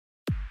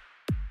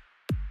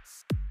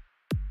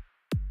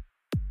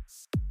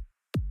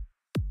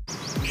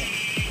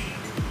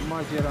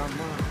அம்மா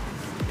சீராம்மா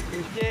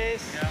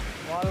விஜேஷ்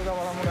வாழ்க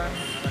வளமுடன்.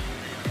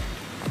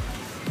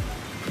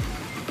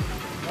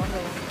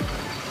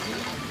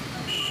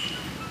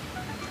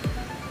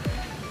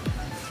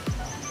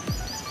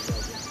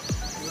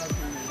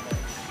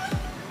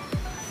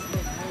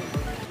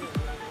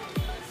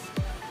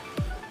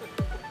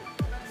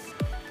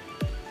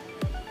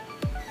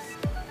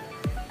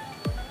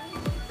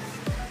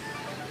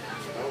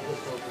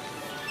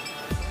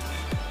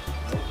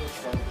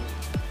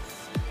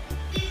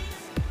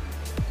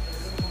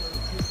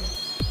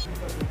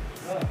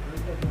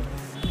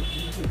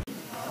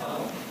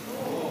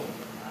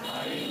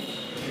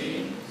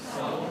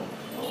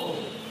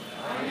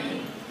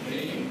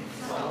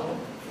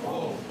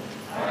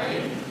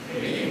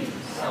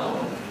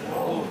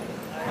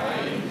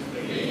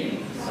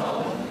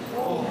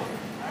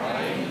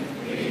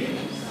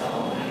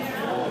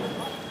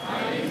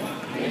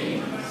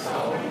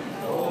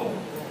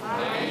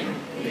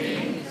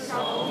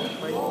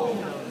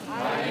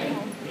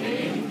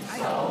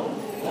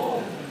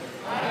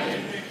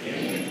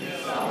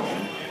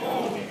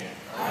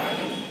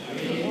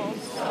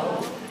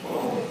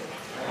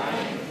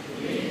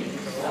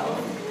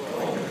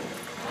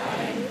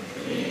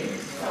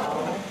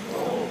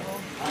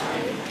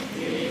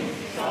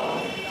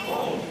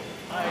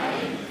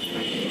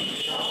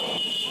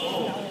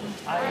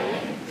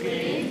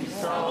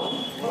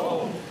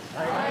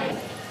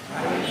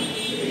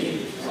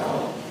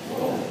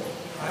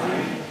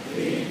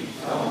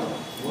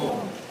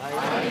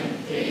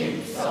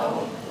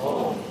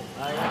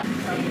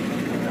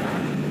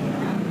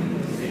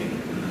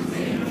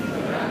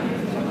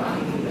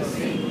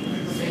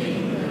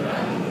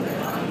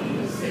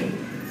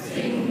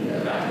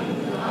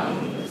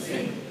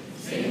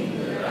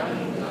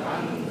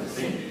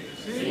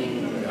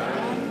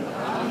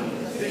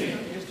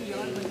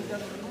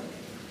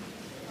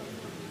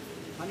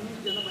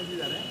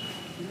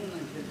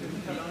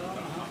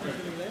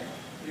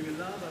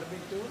 ನೀವೆಲ್ಲ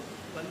ಬರಬೇಕು.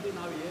 ಬಂದು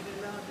ನಾವು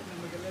ಏನೆಲ್ಲ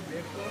ನಮಗೆಲ್ಲ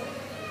ಬೇಕೋ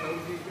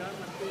ಬೌದ್ಧಿಕ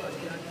ಮತ್ತು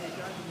ಆಧ್ಯಾತ್ಮಿಕ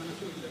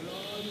ಮನಸ್ಸು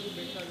ಇದೆಲ್ಲರಿಗೂ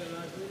ಬೇಕಾದಲ್ಲ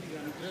ಈಗ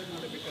ಅನುಗ್ರಹ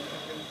ಮಾಡಬೇಕಂತ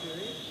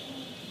ಕೇಳ್ತೀವಿ.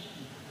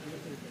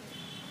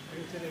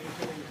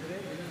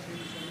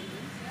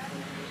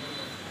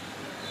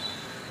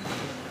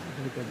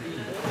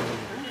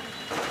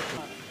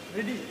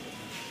 ರೆಡಿ.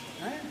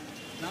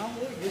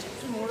 ನಾವು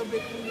ಎಷ್ಟು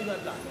ನೋಡಬೇಕು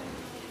ಅನ್ನೋದಲ್ಲ,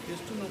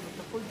 ಎಷ್ಟು ನಾವು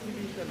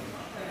ತಗೊಳ್ತೀವಿ ಅಂತಲ್ಲ.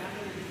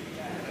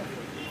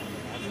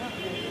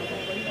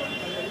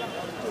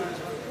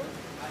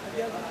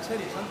 ಅದೆಲ್ಲ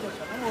ಸರಿ, ಸಂತೋಷ.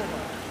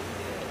 ಹೋಗೋಣ.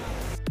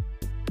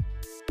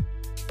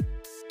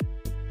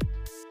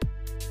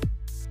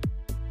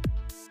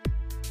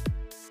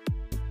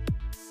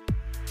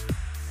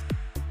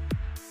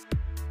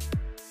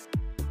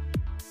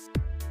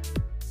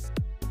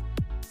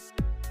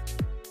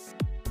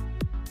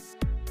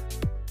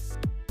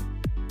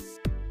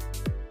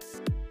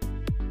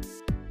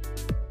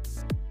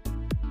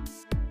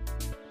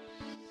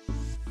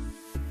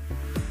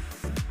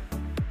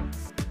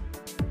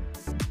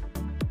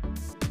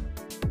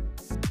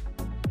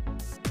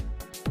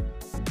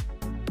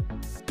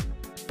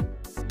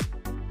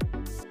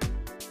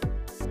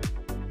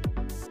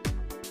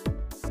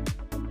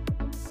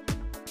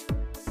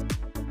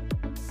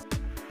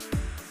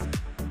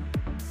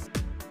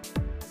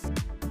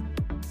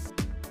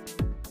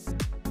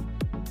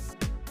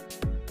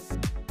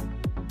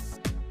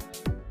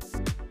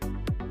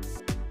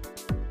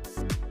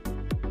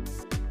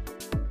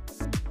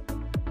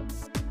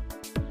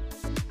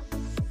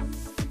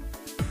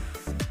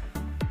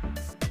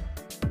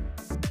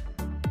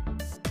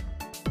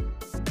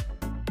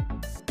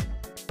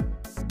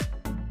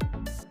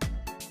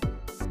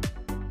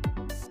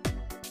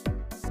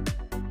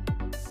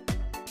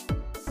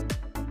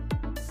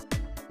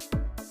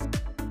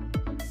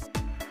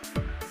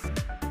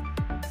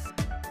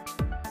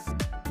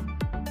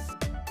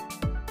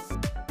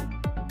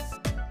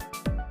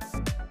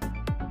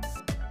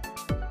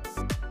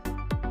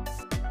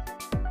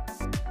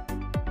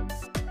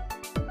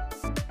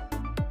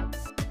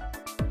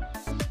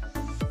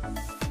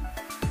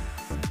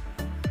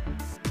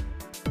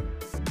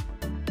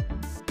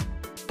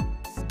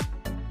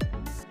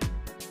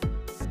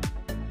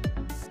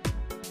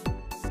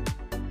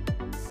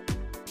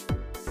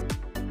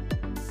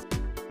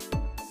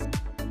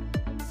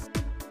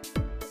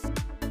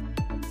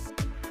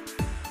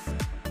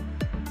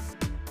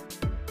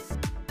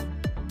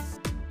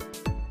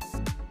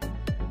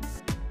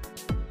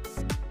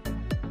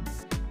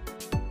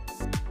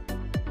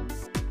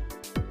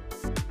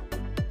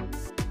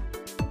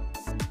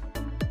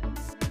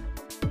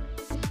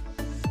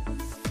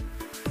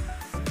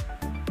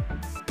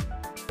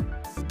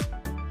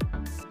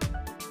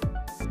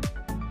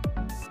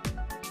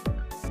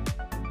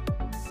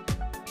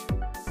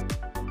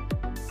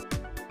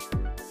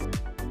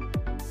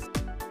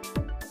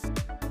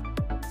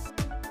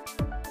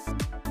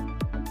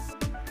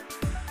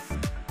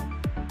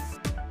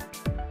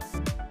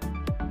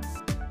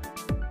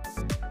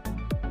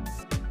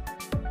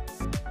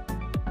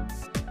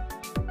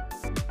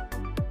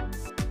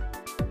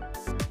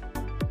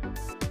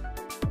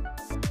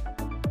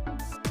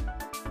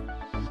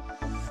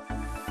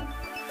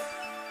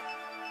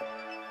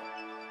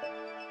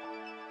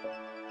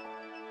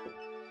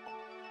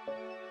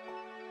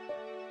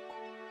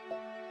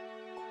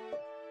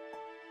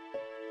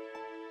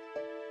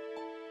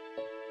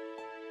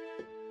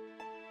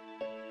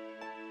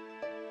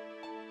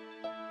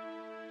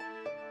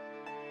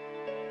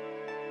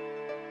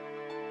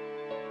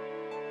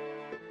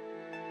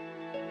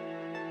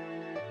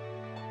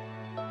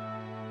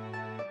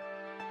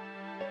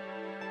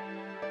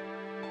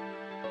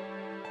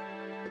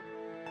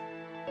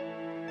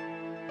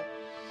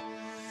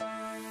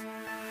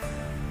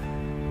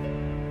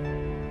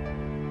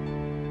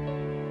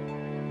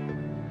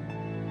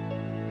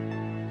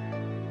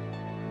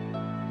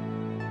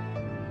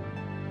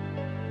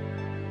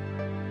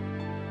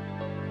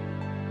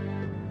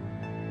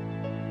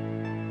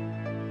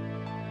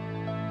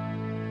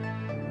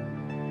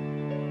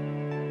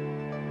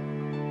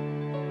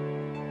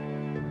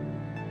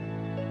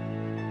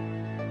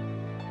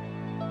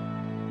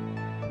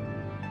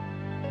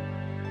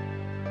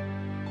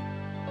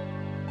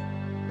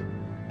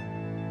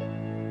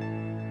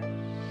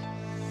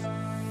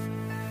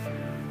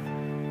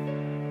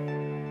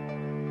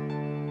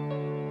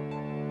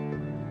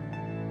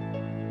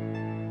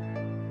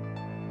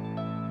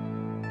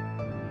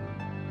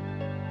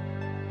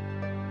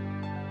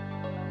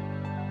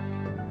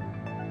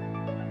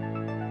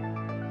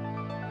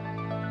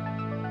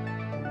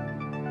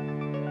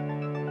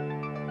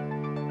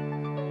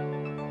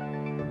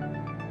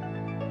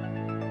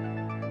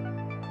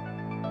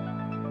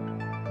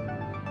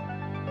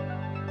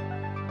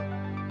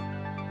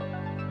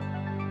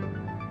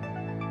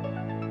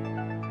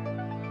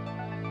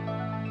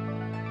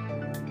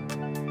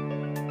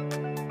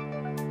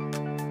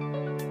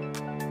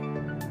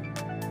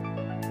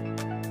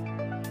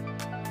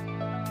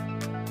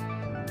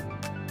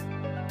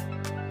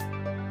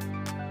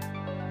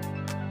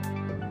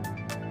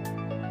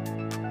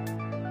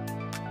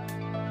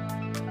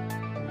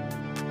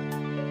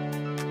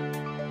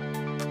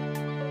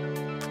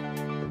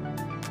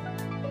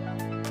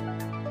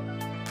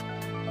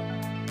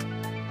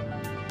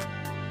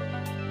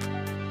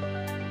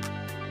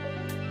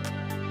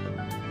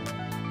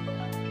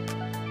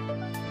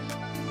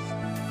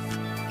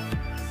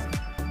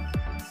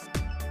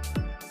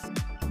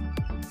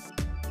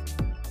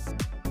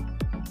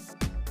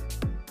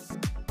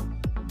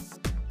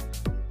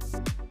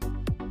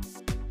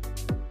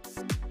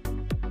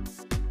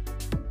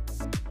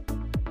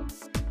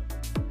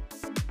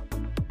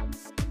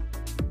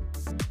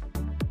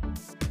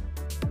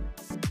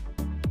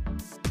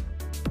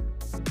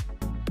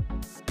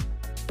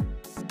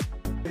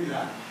 ಇಲ್ಲ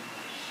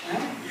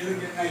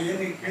ಇದಕ್ಕೆ ನಾ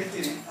ಏನು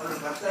ಕೇಳ್ತೀನಿ ಅದ್ರ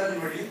ಬರ್ತಾ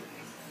ನೋಡಿ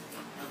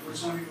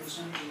ಗುರುಸ್ವಾಮಿ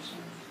ಗುರುಸ್ವಾಮಿ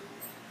ಗುರುಸ್ವಾಮಿ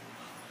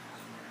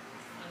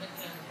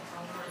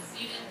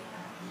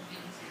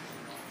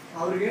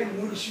ಅವರಿಗೆ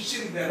 3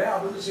 ಶಿಷ್ಯರಿದ್ದಾರೆ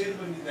ಅವರು ಸೇರಿ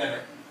ಬಂದಿದ್ದಾರೆ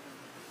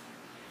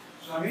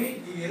சுவாமி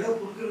நீங்க ஏதோ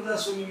கொடுக்கறதா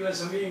சொன்னீங்களா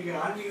சாமி எங்க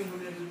ஆன்மீக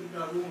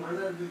முன்னேற்றத்துக்காகவும்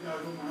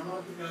வளர்றதுக்காகவும்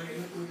மனவாளத்துக்காக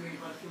என்ன கொடுக்குறீங்க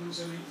பார்த்துக்கணும்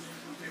சாமி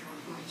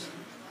கொடுக்கணும் சாமி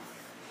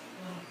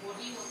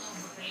பொடி ஒன்று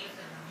உங்க கையில்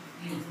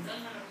தரணும்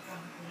உடல்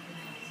நலனுக்காக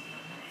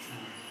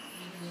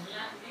இது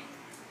எல்லாமே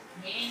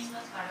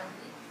நேரில்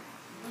கலந்து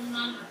 3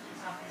 நாள்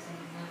மட்டும் சாப்பிட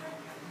சொல்லுங்க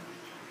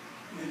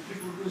எப்படி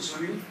கொடுக்கணும்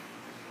சாமி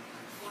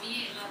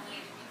பொடியே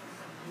எல்லாத்தையும்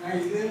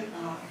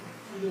நான்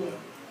இது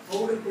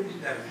பவுடர்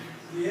கொட்டிட்டாரு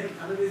இது ஏன்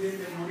கலர்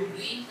ಇದೆ ನೋಡಿ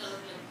ಗ್ರೀನ್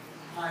ಕಲರ್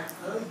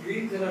அதாவது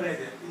கிரீன் கலர்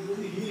ಇದೆ இது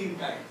வந்து ஹீலிங்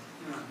காய்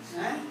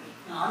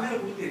நான் ஆಮೇಲೆ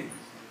கொடுத்தேன்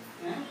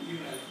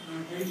நம்ம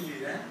கையில்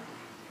இல்லை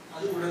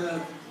அது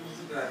உடல்நலத்துக்கு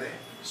கொடுத்துருக்காரு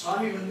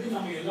சுவாமி வந்து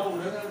நம்ம எல்லாம்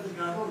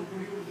உடல்நலத்துக்காக ஒரு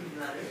குடி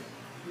கொடுத்துருக்காரு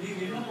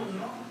நீங்கள் என்ன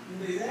பண்ணணும்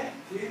இந்த இதை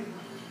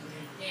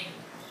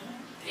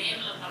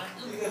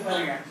இதை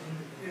பாருங்க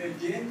இதை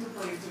ஜேந்து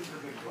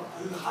பறிச்சுட்டு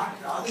அது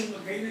ஹார்ட் அது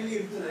உங்கள் கையிலேயே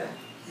இருக்குது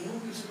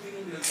மூக்கு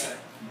சுற்றிலும் இருக்காரு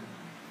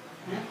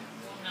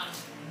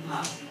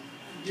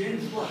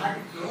ಜೇನುತುಪ್ಪ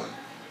ಹಾಕಿಟ್ಟು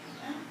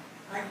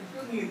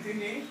ನೀವು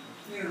ತಿನ್ನಿ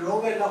ನೀವು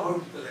ರೋಗ ಎಲ್ಲ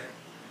ಹೋಗ್ತದೆ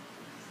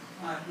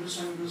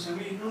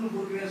ಗುರುಸ್ವಾಮಿ ಇನ್ನೊಂದು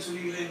ಗುರುಗಳ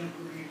ಸುಲಿಗಳ ಏನು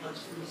ಗುರುಗಿ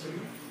ಪಚ್ಚಿಕೊಂಡು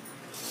ಸರಿ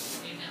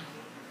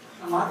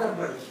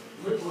ಮಾತಾಡಬಾರ್ದು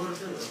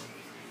ಹೊರಟದು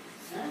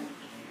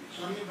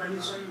ಸ್ವಾಮಿ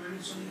ಬನ್ನಿ ಸ್ವಾಮಿ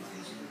ಬನ್ನಿ ಸ್ವಾಮಿ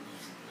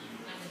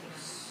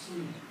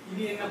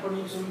இனி என்ன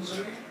பண்ணுவோம் சொல்லுங்க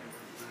சொல்லி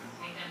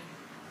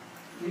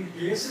நீங்க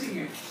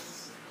பேசுறீங்க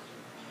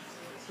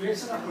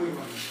பேசுனா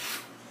போயிடுவாங்க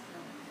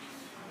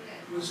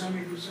குருசாமி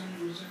குருசாமி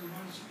குருசாமி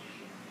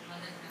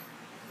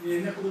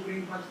என்ன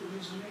கொடுக்குறீங்க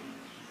பார்த்துக்கணும்னு சொன்னீங்க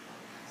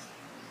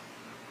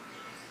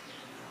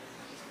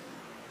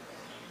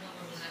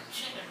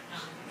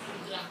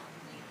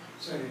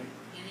சரி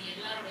இது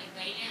எல்லாருடைய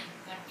கையிலையும்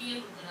கட்டியே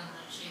கொடுக்குறாங்க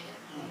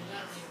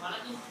எல்லாருடைய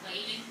வலதும்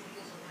கையிலையும்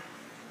கொடுக்க சொல்றாங்க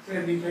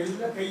சரி நீ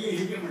கையை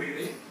ಹಿಡಿಕೆ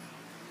ಮಾಡಿದ್ರಿ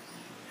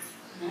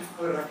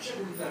அவர் ரட்சை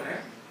கொடுத்தாரு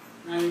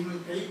நான்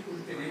இன்னொரு கை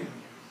கொடுத்தேனே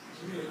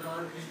சொல்லி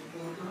எல்லாரும் கை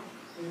போட்டோம்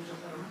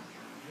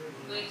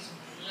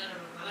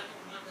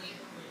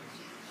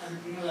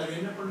அதுக்கு அது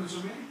என்ன பண்ண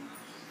சொன்னேன்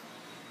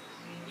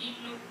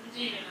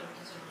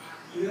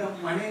இது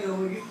மனையில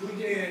ಹೋಗಿ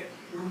ಪೂಜೆ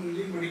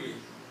ರೂಮಲ್ಲಿ ಮಡಿಗೆ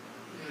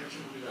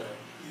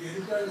இது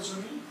எதுக்காக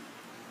சொன்னி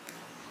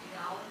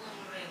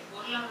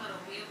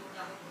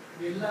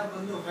ಎಲ್ಲ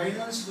ಬಂದು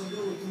ಫೈನಾನ್ಸ್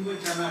ಬಂದು ತುಂಬಾ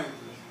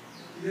ಚೆನ್ನಾಗಿತ್ತು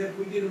ಇದೇ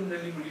ಪೂಜೆ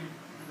ರೂಮಲ್ಲಿ ಮಡಿ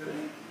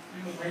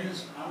ನಿಮ್ಮ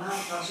ಫೈನಾನ್ಸ್ ಹಣ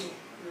ಕಾಸು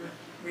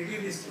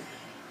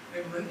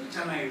ಮೆಟೀರಿಯಲಿಸ್ಟಿಕ್ ಬಂದು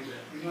ಚೆನ್ನಾಗಿದೆ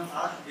ನಿಮ್ಮ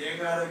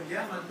ದೇಹ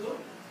ಆರೋಗ್ಯ ಮತ್ತು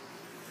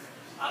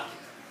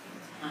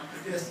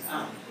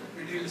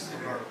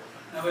ಮೆಟೀರಿಯಲಿಸ್ಟಿಕ್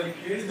ನಾವಲ್ಲಿ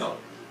ಕೇಳಿದವು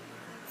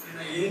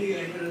ಏನು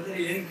ಹೇಳ್ತಾರೆ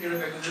ಏನು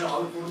ಕೇಳಬೇಕಂದ್ರೆ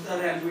ಅವ್ರು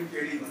ಕೊಡ್ತಾರೆ ಅಲ್ಲಿ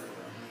ಕೇಳಿ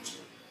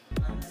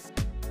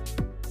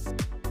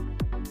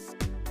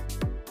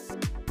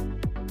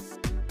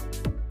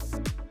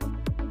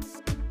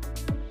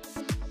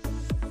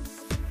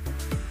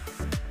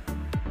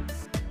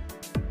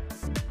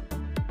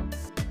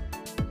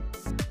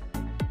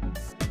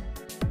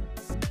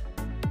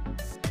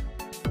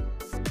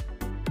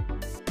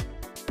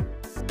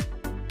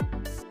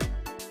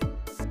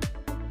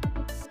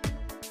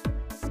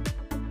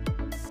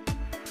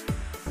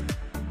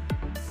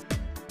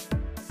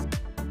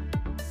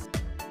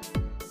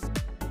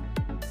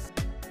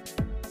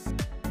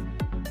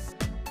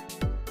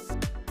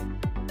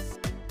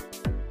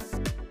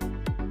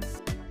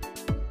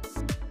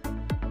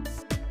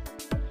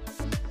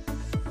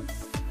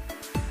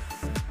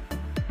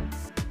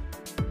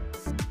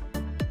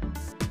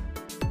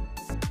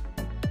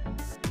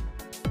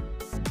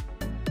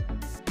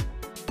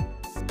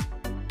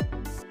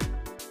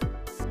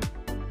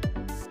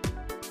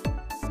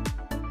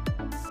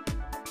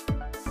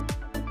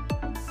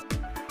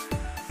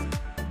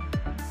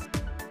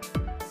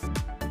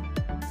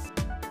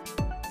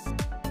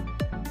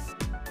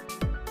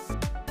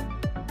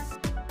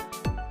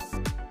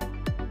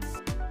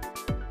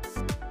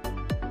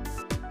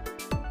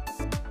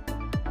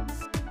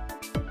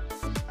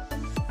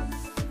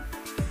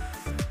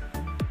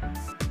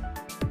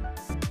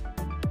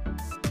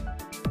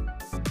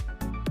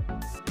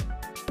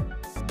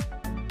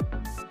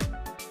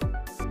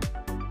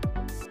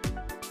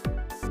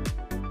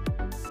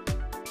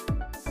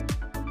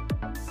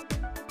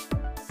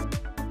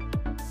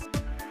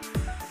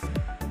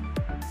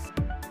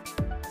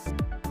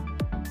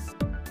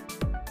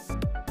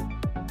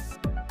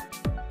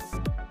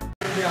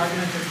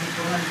ஆகின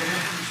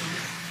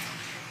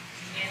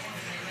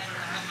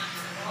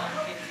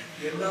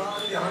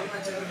எல்லாரும் ஆகின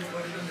சக்கரத்துக்கு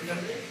போயிட்டு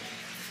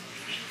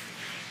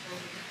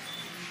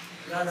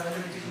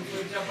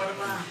போயிட்டா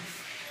படமா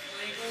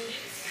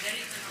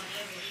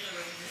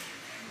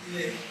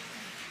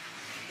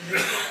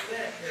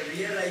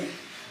ரியல் ஐ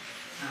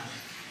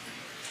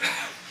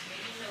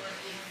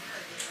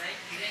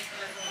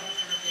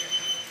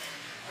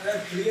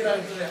அதாவது கிளியர்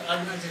ஆகுது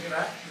ஆகின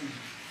சக்கரா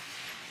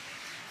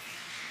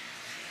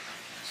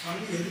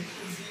स्वामी यदि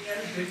कुछ नहीं है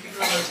तो फिर भी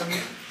क्या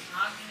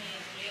समझ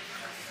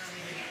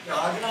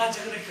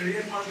ಅರುಣಾಚಲ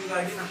ಕ್ಲಿಯರ್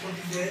ಮಾಡೋದಕ್ಕಾಗಿ ನಾನು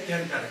ಕೊಟ್ಟಿದ್ದೆ ಅಂತ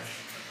ಹೇಳ್ತಾರೆ.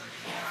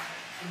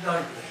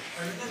 ಇದಾಗ್ತದೆ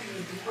ಅದರಿಂದ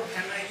ನಿಮಗೆ ತುಂಬ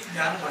ಚೆನ್ನಾಗಿ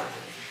ಜ್ಞಾನ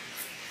ಬರ್ತದೆ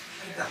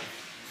ಆಯಿತಾ.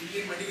 ಇಲ್ಲಿ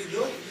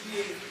ಮಡಗಿದ್ದು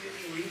ಇಲ್ಲಿ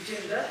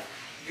ಇಂಚೆಯಿಂದ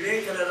ಗ್ರೇ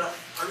ಕಲರ್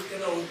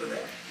ಅಳುಕೆಲ್ಲ ಹೋಗ್ತದೆ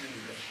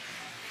ನಿಮಗೆ.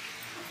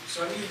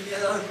 ಸ್ವಾಮಿ ಇಲ್ಲಿ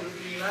ಯಾವ್ದಾದ್ರು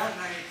ಕೊಡ್ತೀನಿಲ್ಲ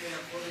ನಾನು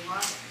ಪೂರ್ಣಿಮಾ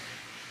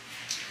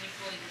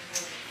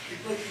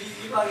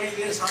ಇವಾಗ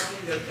ಇದೇ ಸಾಕು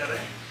ಅಂತ ಹೇಳ್ತಾರೆ.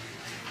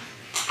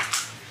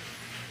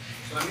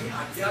 ಸ್ವಾಮಿ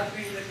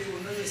ಆಧ್ಯಾತ್ಮಿಕದಲ್ಲಿ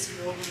ಉನ್ನತ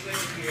ಸ್ಥಿತಿ ಹೋಗುತ್ತೆ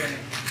ನಿಮಗೆ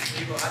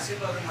ನೀವು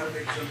ಆಶೀರ್ವಾದ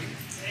ಮಾಡಬೇಕು ಸ್ವಾಮಿ.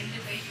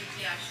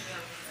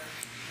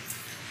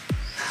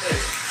 ಸರಿ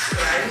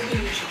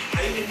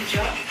 5 ನಿಮಿಷ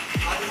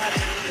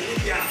ಆದಿನಾಚರಣೆಯಲ್ಲಿ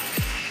ಧ್ಯಾನ.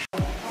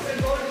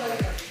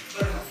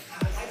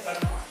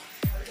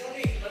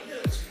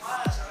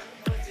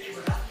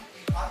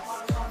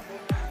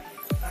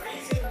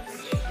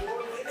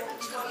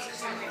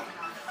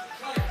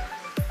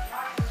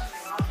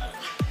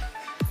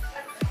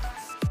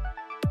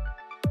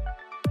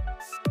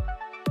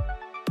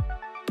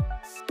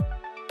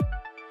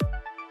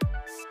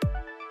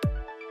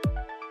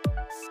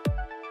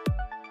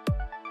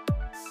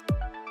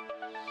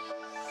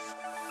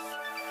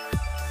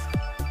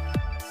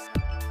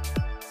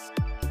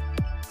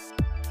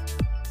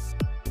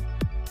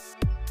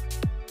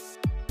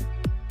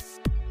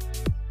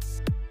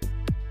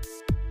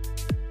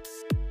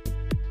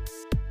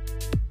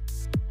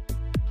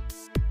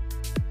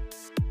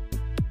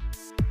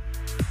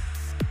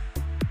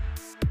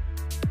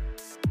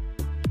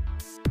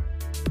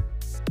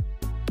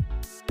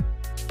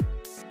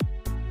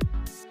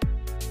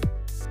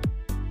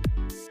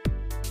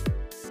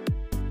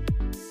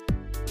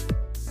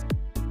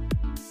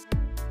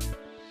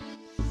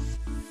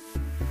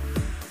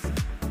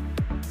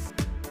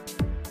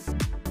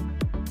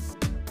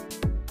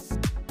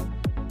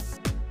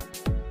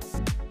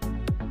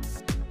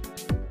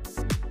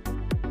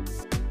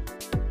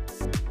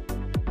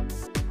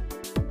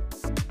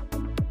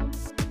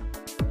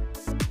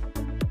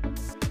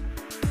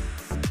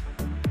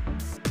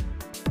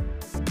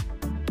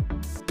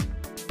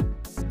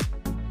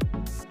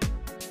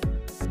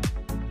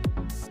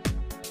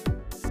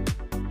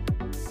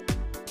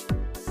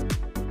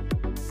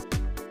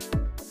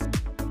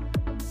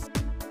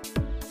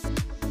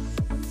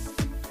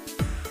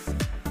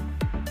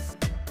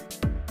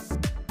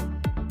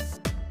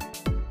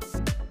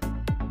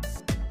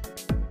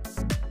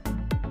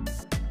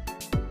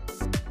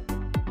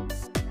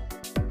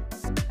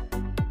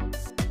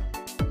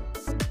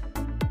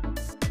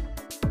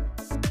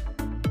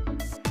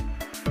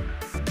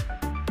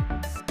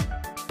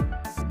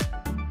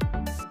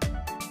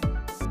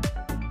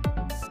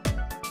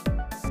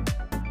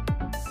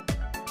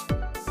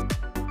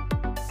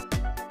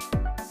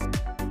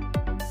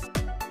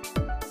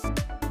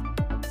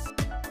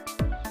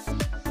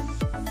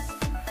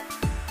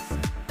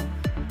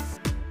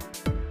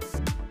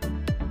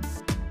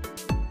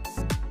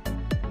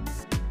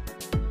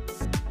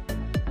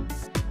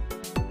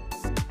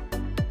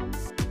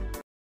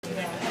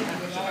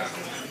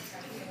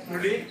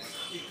 ನೋಡಿ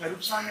ಈ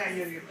ಕರುಪ್ಸ್ವಾಮಿ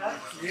ಅಯ್ಯರಿಗಿಂತ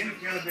ಏನು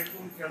ಕೇಳಬೇಕು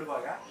ಅಂತ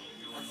ಕೇಳುವಾಗ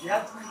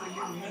ಆಧ್ಯಾತ್ಮಿಕವಾಗಿ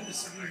ಉನ್ನತ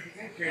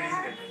ಸ್ಥಿತಿಗೆ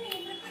ಕೇಳಿದ್ದೆ.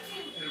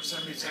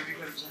 ಕರುಪ್ಸ್ವಾಮಿ ಸ್ವಾಮಿ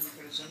ಕರುಪ್ಸ್ವಾಮಿ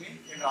ಕರುಪ್ಸ್ವಾಮಿ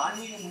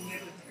ರಾಣಿಗೆ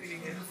ಮುನ್ನೇಟಕ್ಕೆ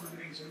ನೀವು ಏನು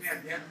ಕೊಡ್ತೀರಿ ಸ್ವಾಮಿ,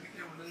 ಆಧ್ಯಾತ್ಮಿಕ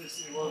ಉನ್ನತ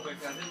ಸ್ಥಿತಿಗೆ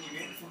ಹೋಗ್ಬೇಕಾದ್ರೆ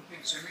ನೀವೇನು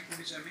ಕೊಡ್ತೀರಿ ಸ್ವಾಮಿ,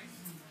 ಕುಡಿ ಸ್ವಾಮಿ.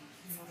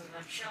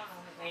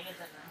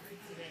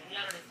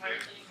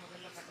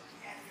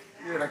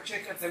 ಇದು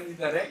ರಕ್ಷಕ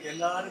ತಂದಿದ್ದಾರೆ,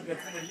 ಎಲ್ಲಾರು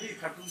ಗತ್ತಿನಲ್ಲಿ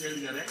ಕಟ್ಟು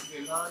ಹೇಳಿದ್ದಾರೆ,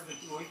 ಎಲ್ಲಾರು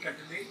ಗತ್ತು ಹೋಗಿ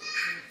ಕಟ್ಟಲಿ,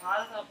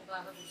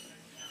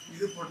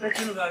 ಇದು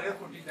ಪ್ರೊಟೆಕ್ಷನ್ಗಾಗಿ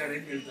ಕೊಟ್ಟಿದ್ದಾರೆ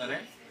ಅಂತ ಹೇಳ್ತಾರೆ.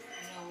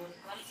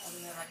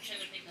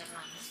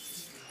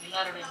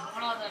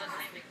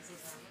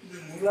 ಇದು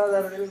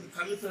ಮೂಲಾಧಾರದಲ್ಲಿ ಒಂದು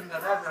ಕಲ್ಲು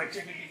ತಂದಾರೆ, ಅದು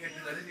ರಕ್ಷಕಟ್ಟಿ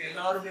ಕಟ್ಟಿದ್ದಾರೆ. ಇದು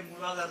ಎಲ್ಲಾರುடைய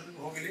ಮೂಲಾಧಾರಕ್ಕೆ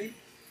ಹೋಗಲಿ.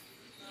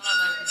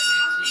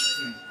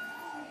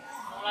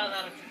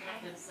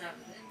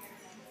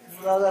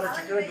 ಮೂಲಾಧಾರ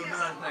ಚಕ್ರ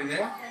ದೊಡ್ಡದಾಗ್ತಾ ಇದೆ,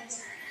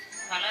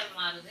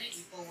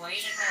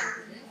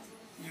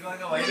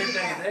 ಇವಾಗ ವೈಲೆಟ್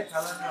ಆಗಿದೆ,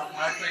 ಕಲರ್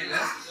ಮಾಡ್ತಾ ಇದೆ.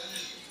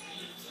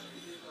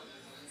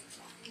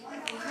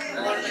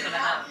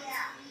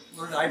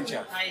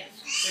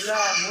 ಎಲ್ಲ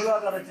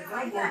ಮೂಲಾಧಾರ ಚಕ್ರ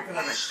ಗೋಲ್ಡ್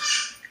ಕಲರ್.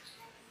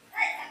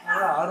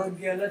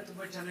 ಆರೋಗ್ಯ ಎಲ್ಲ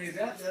ತುಂಬಾ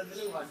ಚೆನ್ನಾಗಿದೆ,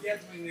 ಅದರಲ್ಲಿ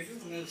ಆಧ್ಯಾತ್ಮಿಕ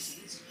ಉನ್ನತ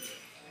ಸ್ಥಿತಿ ಸಿಗ್ತದೆ.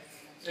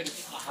 ಸರಿ,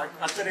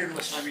 ಹತ್ತಿರ ಇರುವ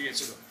ಸ್ವಾಮಿಗೆ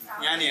ಹೆಸರು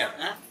ಜ್ಞಾನಿಯಾರ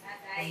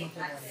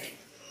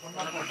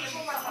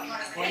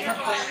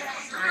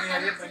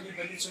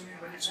ಬನ್ನಿ ಸ್ವಾಮಿ,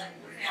 ಬನ್ನಿ ಸ್ವಾಮಿ.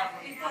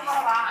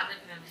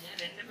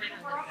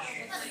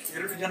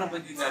 2 ಜನ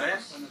ಬಂದಿದ್ದಾರೆ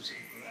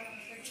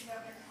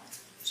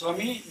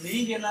ಸ್ವಾಮಿ.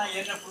 நீங்கனா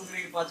என்ன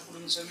கொடுக்குறீங்க பார்த்து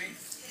கொடுங்க ಸ್ವಾಮಿ.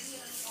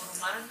 ஒரு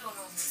மருந்து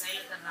ஒன்று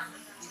கையில் தர்றாங்க,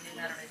 இது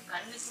எல்லாருடைய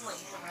கண்ணுக்கும்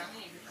வைக்கிறாங்க,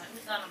 இது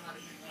கண்ணுக்கான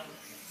மருந்து.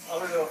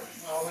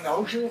 ಅವನ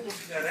ಔಷಧ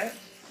ಕೊಟ್ಟಿದ್ದಾರೆ,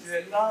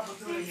 ಇದೆಲ್ಲ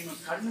ಬಂದು ನಿಮ್ಮ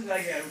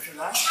ಕಣ್ಣಿಗಾಗಿ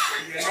ಔಷಧ,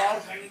 ಇದು ಎಲ್ಲಾರ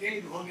ಕಣ್ಣಿಗೆ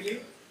ಇದು ಹೋಗಲಿ.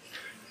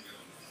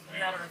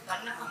 எல்லாரோட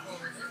கண்ணுக்கும்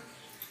போகுது.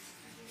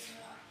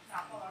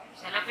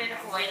 சில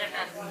பேருக்கு ವೈಲೆಟ್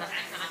ಆಗುತ್ತೆ,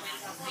 சில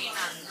பேருக்கு ಗ್ರೀನ್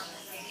ಆಗುತ್ತೆ.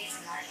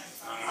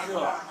 ಅದು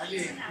ಅಲ್ಲಿ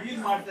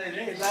ಕ್ಲೀನ್ ಮಾಡ್ತಾ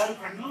ಇದೆ, ಎಲ್ಲಾರು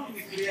ಕಣ್ಣು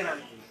ಇದು ಕ್ಲಿಯರ್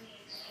ಆಗುತ್ತೆ.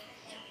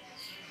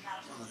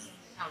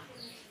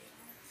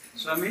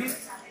 சுவாமி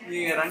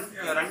நீங்கள்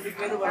 2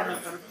 பேர்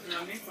வரணும்.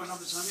 சுவாமி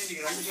பொன்னப்ப சுவாமி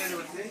நீங்கள் 2 பேர்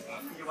வந்து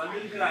இங்கே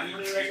வந்திருக்கிற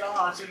அன்பர்களெல்லாம்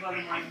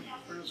ஆசீர்வாதம் வாங்கி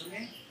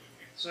சுவாமி.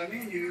 ಸ್ವಾಮಿ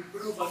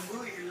ನೀವಿಬ್ಬರು ಬಂದು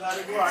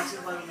ಎಲ್ಲರಿಗೂ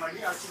ಆಶೀರ್ವಾದ ಮಾಡಿ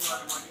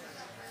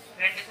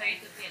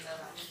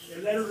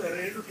ಎಲ್ಲರೂ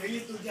ಎರಡು ಕೈ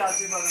ತುಜ್ಜಿ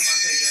ಆಶೀರ್ವಾದ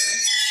ಮಾಡ್ತಾ ಇದ್ದಾರೆ.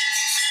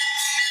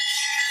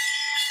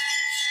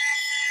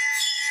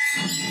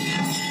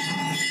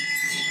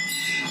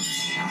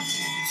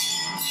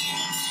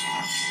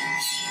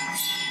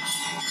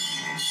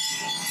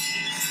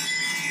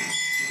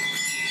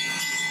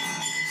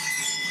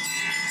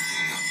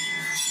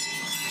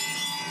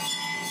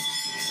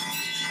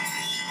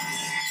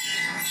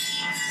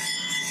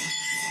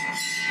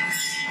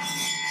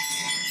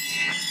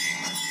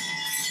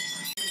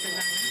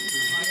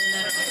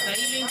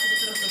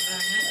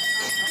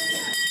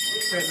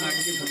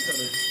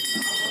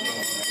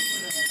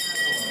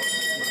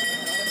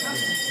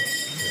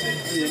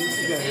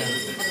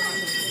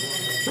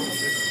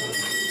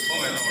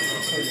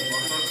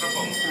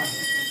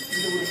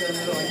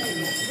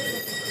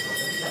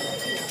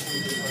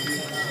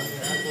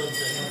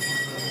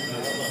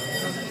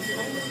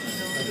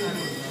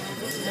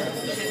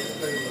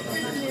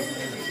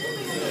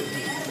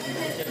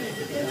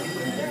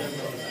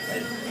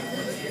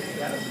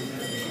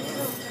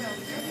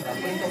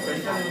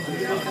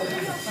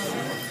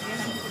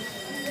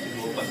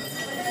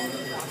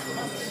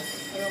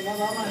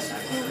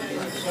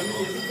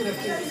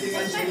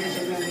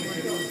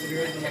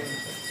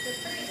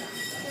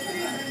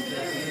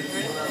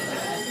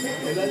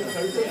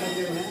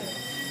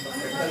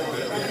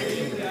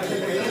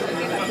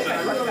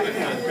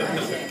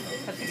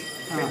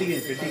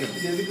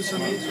 எதுக்கு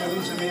சுவாமி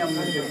சொல்லும் சமயம்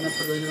அவங்களுக்கு என்ன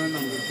பிரயோஜனம்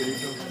நம்மளுக்கு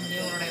தெரியும்.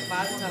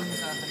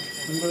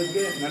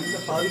 உங்களுக்கு நல்ல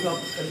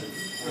பாதுகாப்புகள்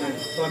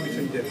சுவாமி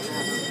செஞ்சார்.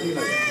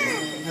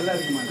 நல்லா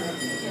இருக்குமா?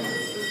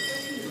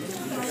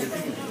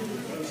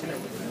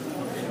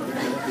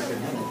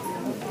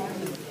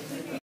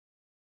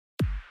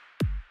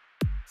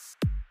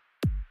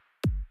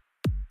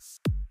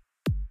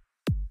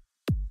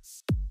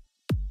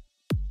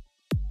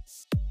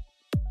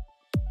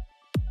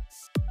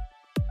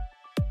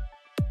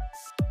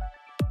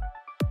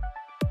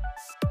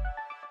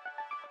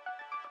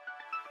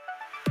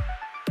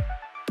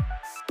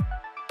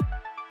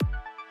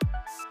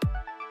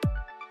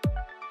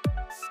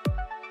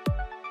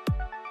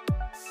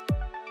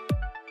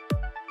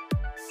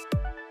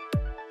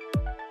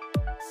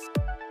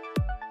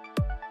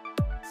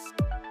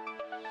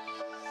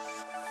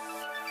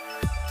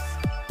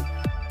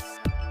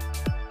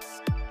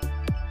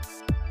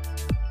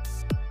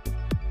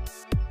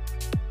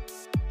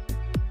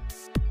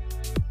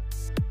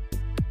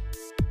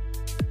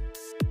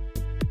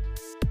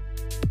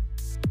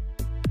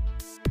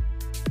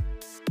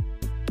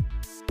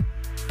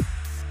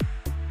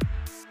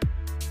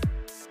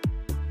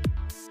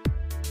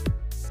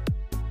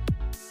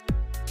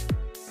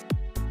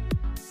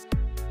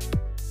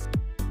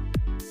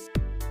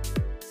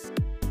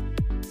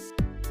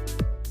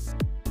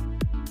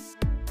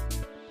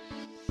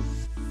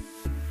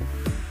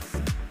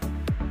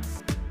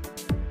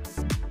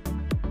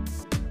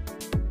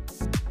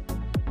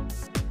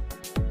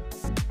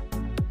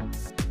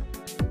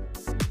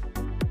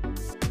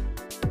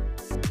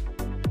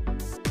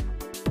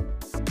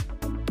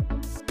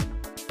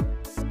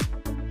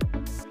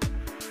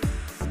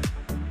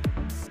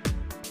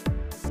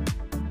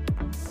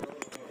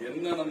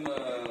 என்ன நம்ம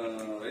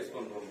ரைஸ்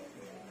பண்றோம்,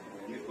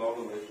 எனி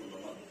ப்ராப்ளம் ரைஸ்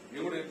பண்றோம்னா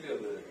இமிடியட்லி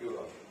அது கியூர்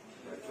ஆகும்.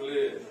 ஆக்சுவலி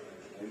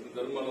இந்த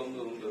தர்மால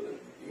இருந்தது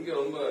இங்க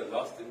ரொம்ப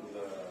ஜாஸ்தி. இந்த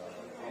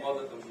சமாத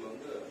டெம்பிள்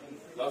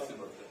ஜாஸ்தி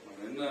படுத்து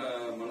நம்ம என்ன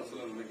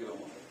மனசுல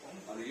நினைக்கிறோமோ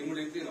அது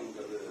இமிடியட்லி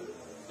நமக்கு அது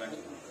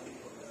சாங்ஷன்.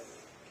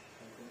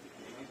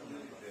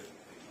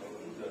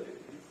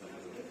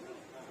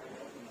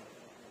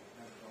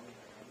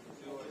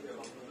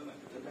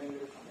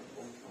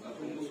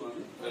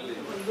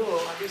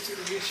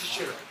 ಅಗಸ್ತ್ಯರಿಗೆ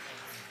ಶಿಷ್ಯರು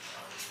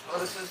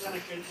ಅವರ ಸಂತಾನ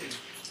ಕೇಳ್ತೀನಿ.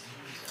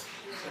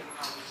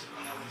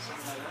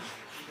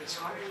 ಈಗ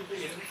ಸ್ವಾಮಿ ಅಂತ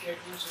ಎಲ್ಲಿ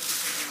ಕೇಳ್ತೀನಿ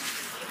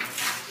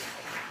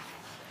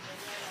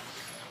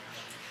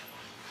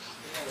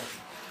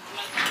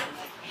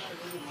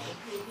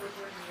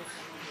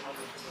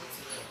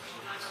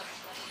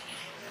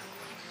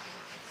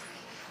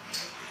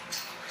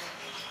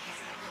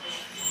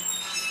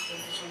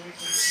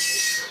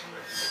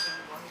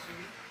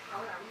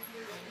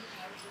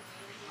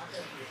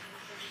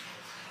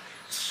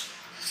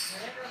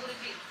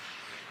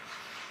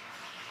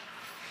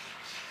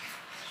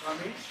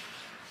ಸ್ವಾಮಿ,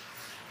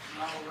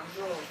 ನಾವು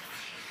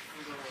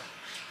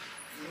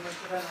ನಿಮ್ಮ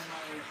ಹತ್ರ ನಮ್ಮ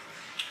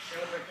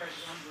ಕೇಳಬೇಕಾಗಿ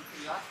ನಮ್ಗೆ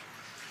ಗೊತ್ತಿಲ್ಲ.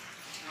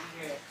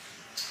 ನಮಗೆ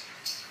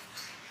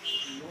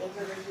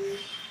ಯೋಗದಲ್ಲಿ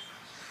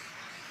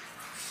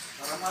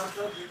ಪರಮಾರ್ಥ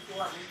ಬೇಕು,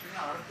 ಅದಕ್ಕಿಂತ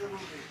ಅರ್ಥವೂ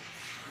ಬೇಕು.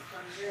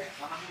 ಯಾಕಂದರೆ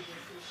ಮನವೂ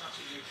ಬೇಕು,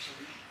 ಸಾಕ್ಷಿ ಬೇಕು.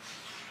 ಸ್ವಾಮಿ,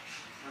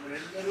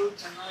 ನಾವೆಲ್ಲರೂ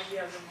ಚೆನ್ನಾಗಿ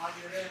ಅದು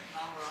ಮಾಡಿದರೆ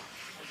ನಾವು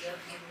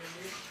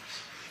ಅಧ್ಯಾತ್ಮದಲ್ಲಿ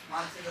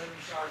ಮಾಡ್ತಿರೋ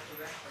ವಿಷಯ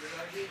ಆಗ್ತದೆ.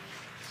 ಹಾಗಾಗಿ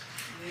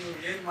ನೀವು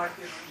ಏನು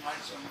ಮಾಡ್ತೀರಿ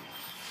ಮಾಡಿ ಸ್ವಾಮಿ.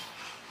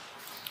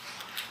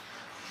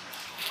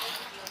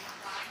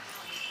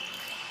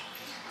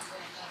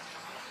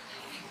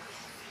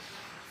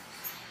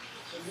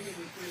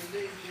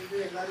 ಇಲ್ಲಿ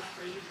ಎಲ್ಲರಿಗೂ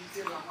ಕೈ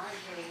ಬಿಟ್ಟಿಲ್ಲಮ್ಮ.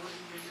 ಈಗ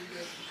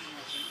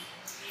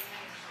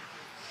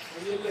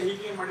ಕೈಯೆಲ್ಲ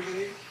ಹೀಗೆ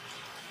ಮಾಡಿದ್ರಿ,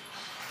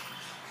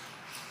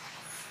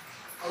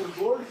 அவர்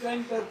கோல்டு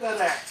காயின்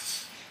தருத்தார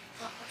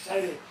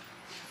சரி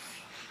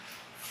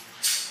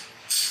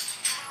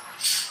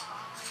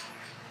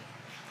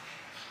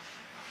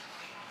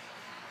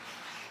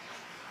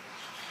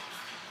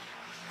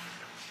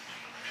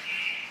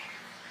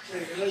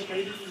ಸರಿ ಎಲ್ಲ ಕೈ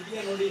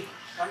ಇದೆಯಾ ನೋಡಿ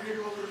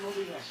ಕಣ್ಣಿಗೆ ಹೋಗ್ರು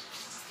ನೋಡಿಲ್ಲ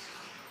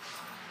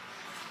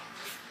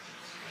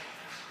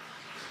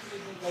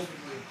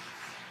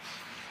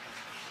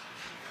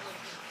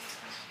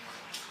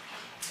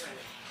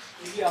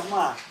ಇಲ್ಲಿ ಅಮ್ಮ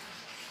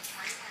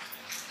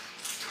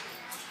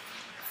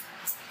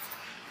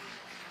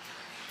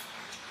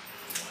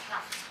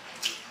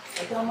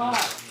ಅಕ್ಕಮ್ಮ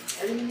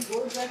ಅಲ್ಲಿ ನಿಮ್ಗೆ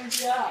ಗೋಲ್ಡ್ ಕಾಯಿನ್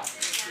ಇದೆಯಾ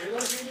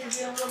ಎಲ್ಲರ ಕೈಲಿ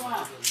ಇದೆಯಾ ಅಮ್ಮಮ್ಮ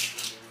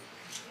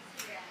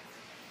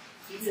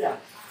ಇದೆಯಾ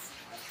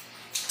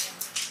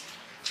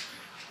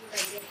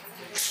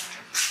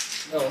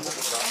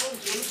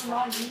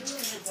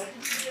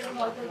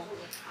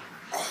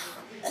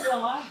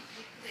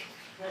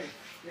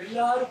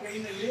எல்லாரும்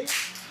கையிನಲ್ಲಿ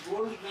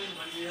ಗೋಲ್ಡ್ ಕಾಯಿನ್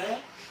ಬಂದಿದೆ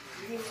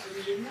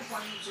ಇದು என்ன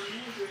பண்ணு சொல்லி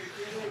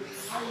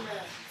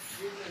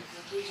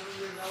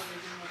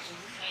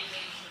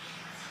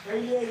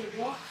கையிலே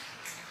இருக்கும்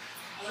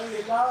அதாவது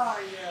எல்லா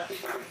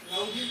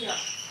லௌகிக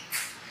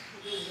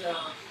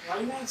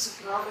ஃபைனான்ஸ்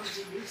ப்ராப்ளம்ஸ்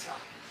இருக்கு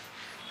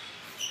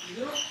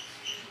ಇದು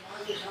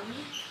ಸ್ವಾಮಿ ಸ್ವಾಮಿ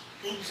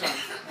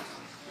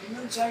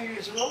ಇನ್ನೊಂದು ಸ್ವಾಮಿ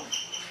ಹೆಸರು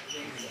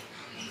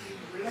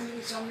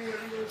ವಿಳಂಗಿರಿ ಸ್ವಾಮಿ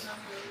ವಿಳಂಗಿರಿ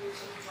ಸ್ವಾಮಿ ವಿಳಂಗಿರಿ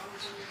ಸ್ವಾಮಿ ಸ್ವಾಮಿ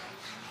ಸ್ವಾಮಿ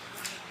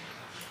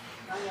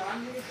நான்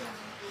ஆன்மீகத்தை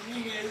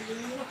நீங்கள்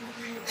எதுவும்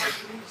கொடுக்குறீங்க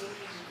பார்க்குறீங்கன்னு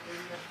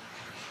சொல்லுங்க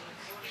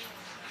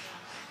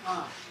ஆ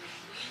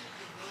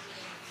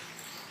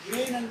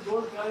கிரீன் அண்ட்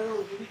கோல்ட் கலர்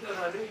ஒரு துணி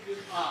தராது இது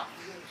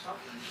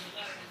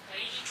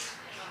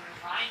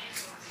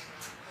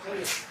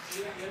சரி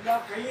எல்லா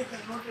கையத்தை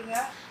நோட்டுங்க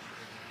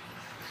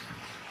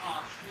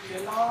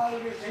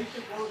எல்லாருடைய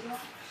கைக்கு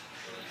போகணும்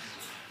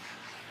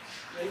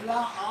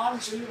எல்லாம்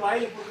ஆள் சொல்லி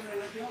வாயில போடணும்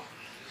எல்லாத்தையும்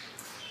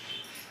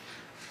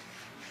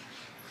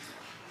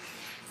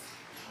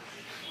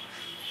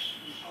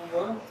அவங்க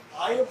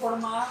வாயில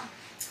போடமா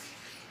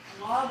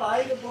அம்மா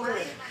வாயில போடு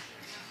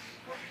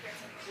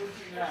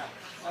கொடுத்தீங்களா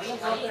நல்லா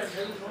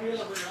சாப்பிட்டேன்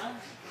நோயில போயிடலாம்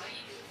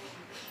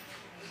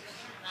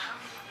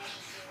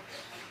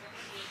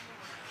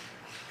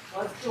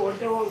ಫಸ್ಟ್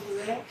ಹೊಟ್ಟೆ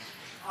ಹೋಗ್ತದೆ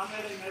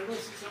ಆಮೇಲೆ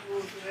ನರ್ವಸ್ ಸಿಸ್ಟಮ್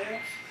ಹೋಗ್ತದೆ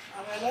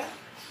ಆಮೇಲೆ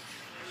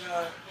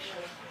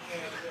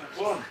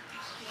ಬೋನ್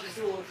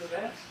ಇದು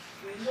ಹೋಗ್ತದೆ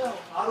ಇದರಿಂದ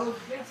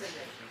ಆರೋಗ್ಯ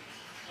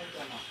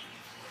சரியாயிடும்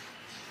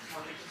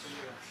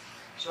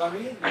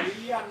சுவாமி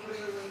நிறைய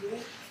அன்பர்கள் வந்து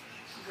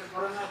இந்த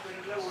கொரோனா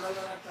பீரியடில்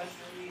உலகம்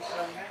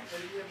இருக்கிறாங்க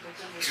நிறைய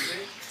பிரச்சனை இருக்குது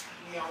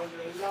நீங்கள் அவங்க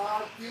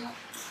எல்லாத்தையும்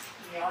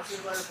நீங்கள்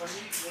ஆசீர்வாதம்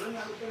பண்ணி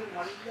உலகத்தில்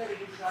நல்ல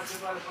ரெடிக்கு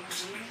ஆசீர்வாதம் பண்ணி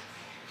சொல்லி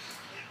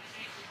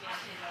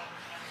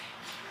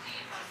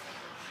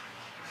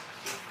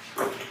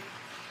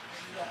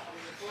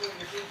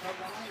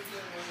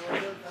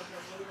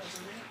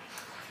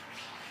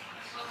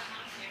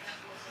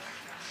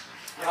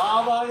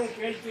ಯಾವಾಗ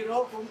ಕೇಳ್ತಿರೋ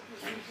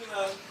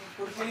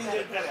ಕೊಡ್ತೀನಿ ಅಂತ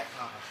ಹೇಳ್ತಾರೆ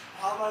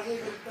ಆವಾಗ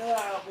ಇದಕ್ಕೆ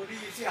ಪುಡಿ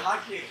ಬಿಸಿ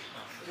ಹಾಕಿ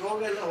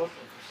ರೋಗ ಎಲ್ಲ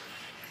ಹೋಗ್ತದೆ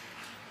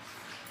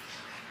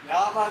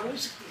ಯಾವಾಗಲೂ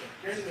ಸಿಗ್ತದೆ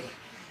ಕೇಳಿದ್ರೆ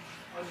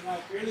ಅದನ್ನ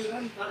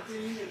ಕೇಳಿದ್ರೆ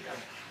ತರ್ತೀನಿ ಅಂತ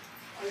ಹೇಳ್ತಾರೆ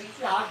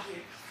ಅದಕ್ಕೆ ಹಾಕಿ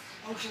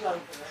ಔಷಧ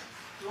ಆಗ್ತದೆ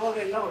ರೋಗ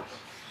ಎಲ್ಲ ಹೋಗ್ತದೆ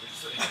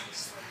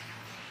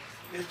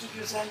ಎಷ್ಟು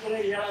ದಿವಸ ಅಂದರೆ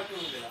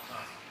ಹೇಳೋಕ್ಕಾಗೋದಿಲ್ಲ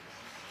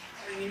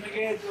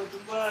ನಿಮಗೆ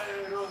ತುಂಬ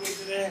ರೋಗ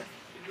ಇದ್ದರೆ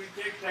ಇಟ್ ವಿಲ್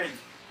ಟೇಕ್ ಟೈಮ್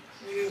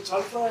ನೀವು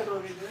ಸ್ವಲ್ಪ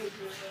ರೋಗ ಇದ್ದರೆ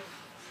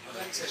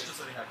ಎಷ್ಟು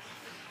ಸರಿ ಹಾಕಿ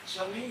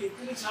ಸ್ವಾಮಿ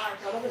ಇತನಿ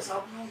ಕಲದ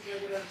ಸಾಪನ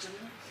ಕೇಳಿದ್ರೆ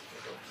ಸ್ವಾಮಿ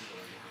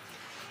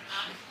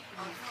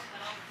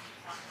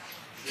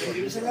ಈ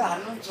ದಿವಸಗಳ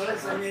 11 ಸಲ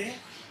ಸ್ವಾಮಿ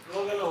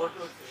ರೋಗ ಎಲ್ಲ ಹೊರಟು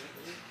ಹೋಗ್ತದೆ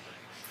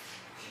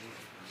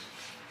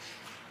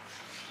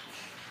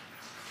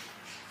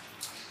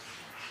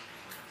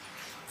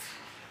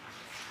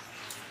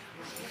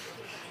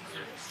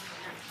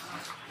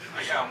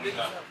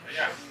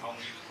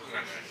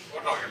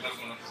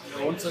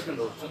One second,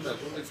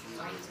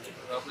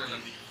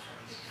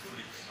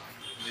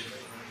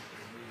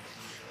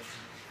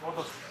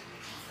 Photos.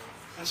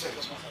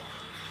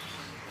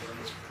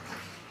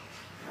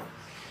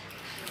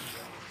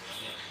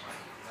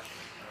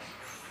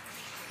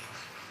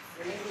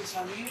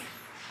 Swami,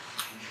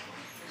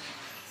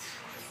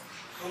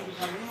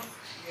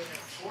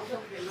 photo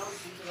ಎಲ್ಲ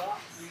ಕೂತ್ರಾ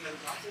ನೀವು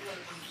ಆಶೀರ್ವಾದ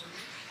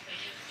ಕೊಡ್ತೀನಿ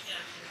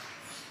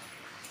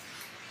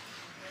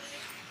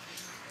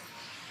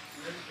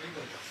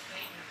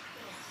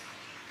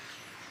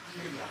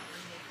ಇಲ್ಲ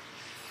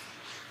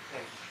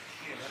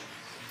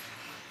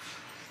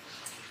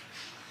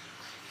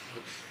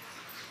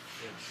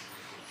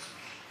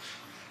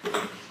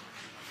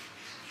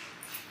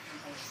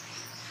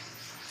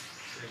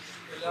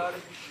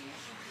எல்லாரும்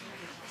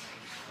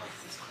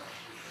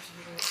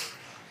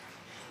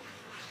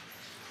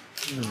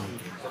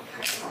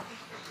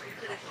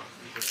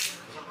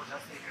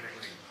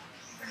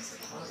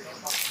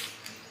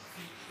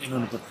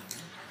ಇನ್ನೊಂದು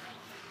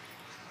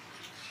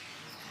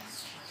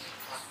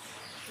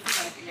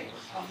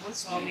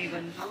ಸ್ವಾಮಿ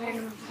ಬಂದು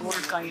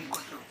ಗೋಲ್ಡ್ ಕಾಯಿನ್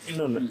ಕೊಟ್ಟರು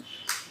ಇನ್ನೊಂದು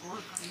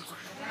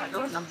ಅದು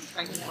ನಮ್ಮ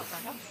ಕೈಗೆ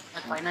ಕೊಟ್ಟಾಗ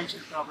ಅದು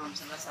ಫೈನಾನ್ಷಿಯಲ್ ಪ್ರಾಬ್ಲಮ್ಸ್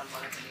ಎಲ್ಲ ಸಾಲ್ವ್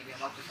ಆಗುತ್ತೆ. ನೀವು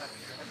ಯಾವಾಗ ಕೊಟ್ಟಾಗ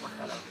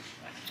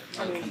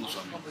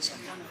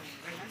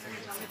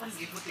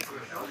ವಿಭೂತಿ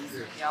ಕೊಟ್ಟು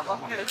ಯಾವಾಗ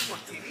ಹೇಳಿದ್ರು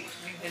ಕೊಡ್ತೀವಿ.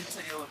 ನೀವು ಹೆಲ್ತ್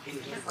ಸರಿ ಹೋಗ್ತೀವಿ.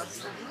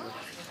 ಫಸ್ಟ್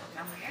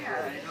ನಮಗೆ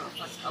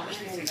ಫಸ್ಟ್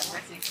ಔಷಧಿ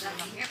ಸಿಗುತ್ತೆ.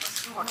 ನಮಗೆ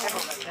ಫಸ್ಟು ಹೊಟ್ಟೆ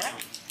ಹೋಗುತ್ತೆ.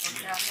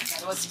 ಹೊಟ್ಟೆ ಆಮೇಲೆ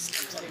ನರ್ವಸ್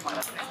ಸಿಸ್ಟಮ್ ಸರಿ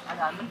ಮಾಡುತ್ತೆ.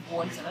 ಅದಾದ್ಮೇಲೆ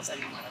ಬೋನ್ಸ್ ಎಲ್ಲ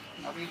ಸರಿ ಮಾಡುತ್ತೆ.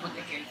 ನಾವು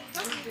ವಿಭೂತಿ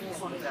ಕೇಳ್ಬಿಟ್ಟು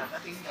ಕುಡಿದಾಗ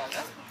ತಿಂದಾಗ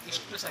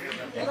ಇಷ್ಟು ಸರಿ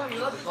ಬರುತ್ತೆ.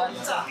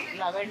 ಒಂದ್ಸತಿ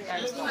 11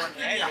 ಟೈಮ್ಸ್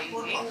ತೊಗೊಂಡ್ರೆ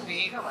ಡೈಲಿ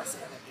ಬೇಗ ವಾಸಿ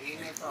ಆಗುತ್ತೆ.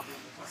 ಏನೇ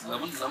ಪ್ರಾಬ್ಲಮ್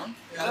 11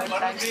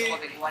 ಟೈಮ್ಸ್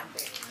ತೊಗೋಬೇಕು ಒನ್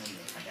ಡೇ.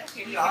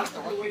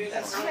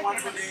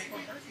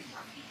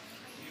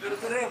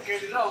 ಇದ್ರೆ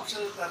ಕೇಳಿದ್ರೆ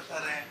ಔಷಧ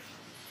ತರ್ತಾರೆ,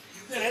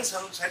 ಇದ್ದರೆ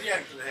ಸ್ವಲ್ಪ ಸರಿ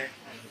ಆಗ್ತದೆ.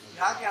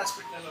 ಯಾಕೆ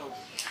ಹಾಸ್ಪಿಟಲ್ ಹೋಗಿ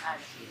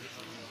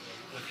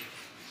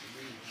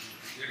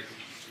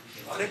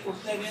ಅವರೇ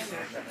ಕೊಡ್ತೇನೆ ಅಂತ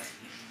ಹೇಳ್ತಾರೆ.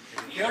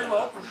 ಕೇಳುವ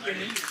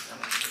ಕೊಡ್ತೀನಿ.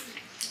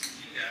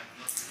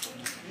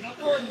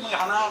 ಇನ್ನೊಂದು ನಿಮಗೆ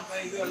ಹಣ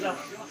ಇದು ಎಲ್ಲ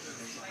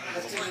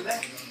ಖರ್ಚಿದೆ.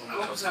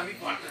 ಸ್ವಾಮಿ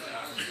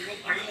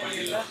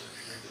ಕೈನಲ್ಲೆಲ್ಲ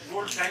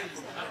ಗೋಲ್ಡ್ ಕಾಯಿನ್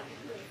ಕೊಡ್ತಾರೆ.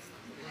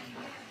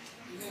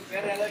 ಇನ್ನು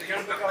ಬೇರೆ ಎಲ್ಲ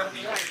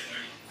ಕೇಳಬೇಕಾಗುತ್ತೆ.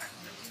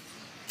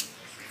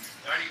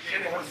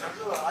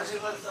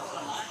 ಆಶೀರ್ವಾದ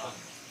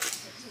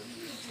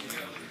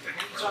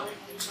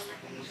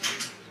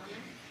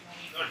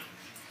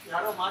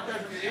ಯಾರೋ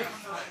ಮಾತಾಡ್ತೀರಿ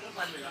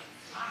ಮಾಡಲಿಲ್ಲ.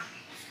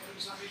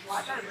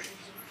 ಮಾತಾಡ್ಬೇಡಿ.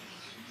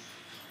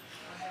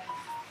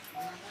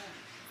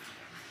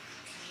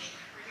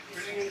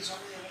 ಬೆಳಿಗ್ಗೆ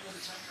ಸ್ವಾಮಿ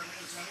வெள்ளமதி ஸ்வாமி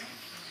கண்ணன் ஸ்வாமி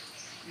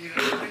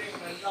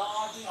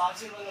எல்லாத்தையும்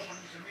ஆசீர்வாதம்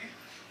பண்ணு சாமி.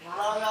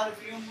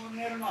 பொருளாதாரத்திலையும்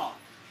முன்னேறணும்,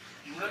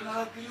 உடல்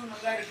நலத்திலையும்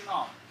நல்லா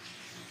இருக்கணும்,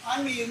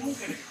 ஆன்மீகமும்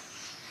கிடைக்கும்.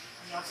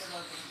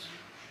 ஆசீர்வாதம் பண்ணு சாமி.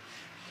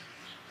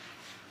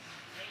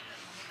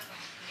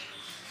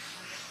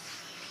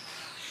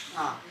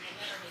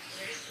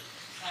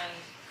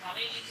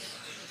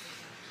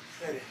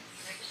 ಸರಿ,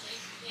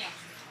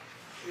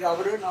 ಈಗ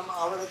ಅವರು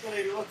ಅವ್ರ ಹತ್ರ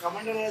ಇರುವ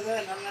ಕಮಂಡಲದ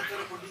ನನ್ನ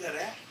ಹತ್ರ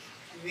ಕೊಟ್ಟಿದ್ದಾರೆ.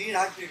 ನೀರು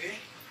ಹಾಕ್ತೀವಿ,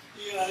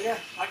 ಈಗ ಅಲ್ಲೇ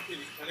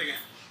ಹಾಕ್ತೀವಿ ತಲೆಗೆ.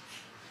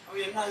 ಅವು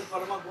ಏನಾದ್ರು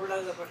ಪರಮ ಗೋಲ್ಡ್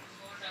ಆದ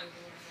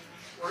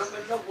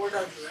ಒಳಗೆಲ್ಲ ಗೋಲ್ಡ್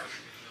ಆಗ್ತದೆ.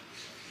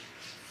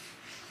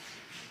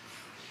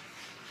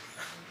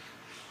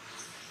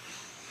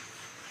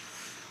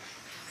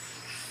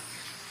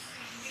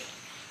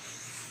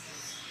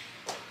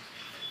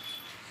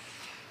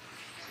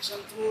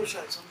 ಸಂತೋಷ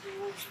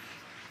ಸಂತೋಷ.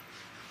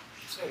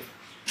 ಸರಿ,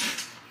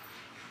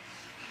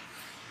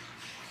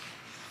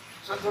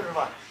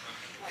 ಸಂತೋಷವಾ.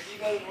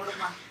 ಈಗ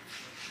ನೋಡಮ್ಮ.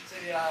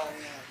 ಸರಿ,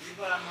 ದೀಪ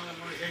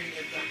ನೋಡಿ ಹೇಗೆ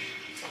ಅಂತ.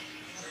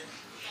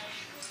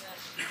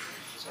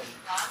 ಸರಿ,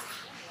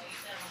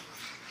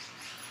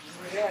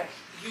 ನಿಮಗೆ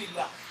ಇದು ಇಲ್ಲ,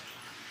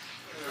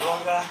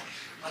 ರೋಗ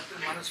ಮತ್ತು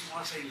ಮನಸ್ಸು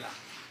ಮೋಸ ಇಲ್ಲ.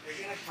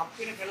 ಯಾಕೆಂದರೆ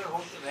ಕಪ್ಪಿನ ಕಲರ್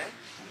ಹೋಗ್ತದೆ,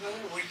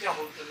 ಅಂದರೆ ವೈದ್ಯ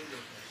ಹೋಗ್ತದೆ ಅಂತ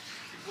ಹೇಳ್ತಾರೆ.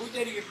 ಈ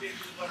ಪೂಜಾರಿಗೆ எப்படி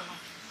இருக்குது பாருமா.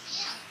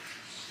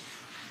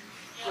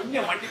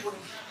 கொஞ்சம் வண்டி கொடு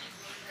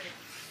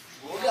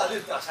ஓடு. அது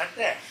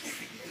சட்டை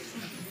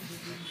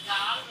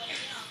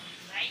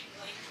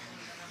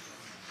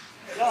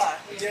ಎಲ್ಲ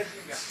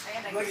ವಿದ್ಯಾರ್ಥಿಗ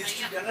ಇವಾಗ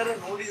ಇಷ್ಟು ಜನರು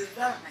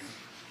ನೋಡಿದ್ರಿಂದ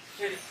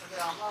ಸರಿ.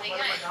 ಅಮ್ಮ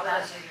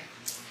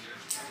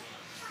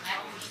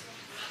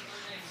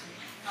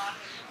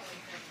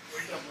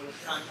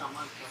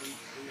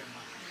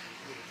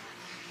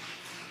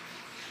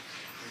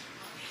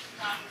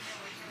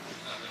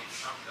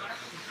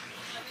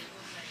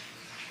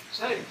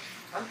சரி,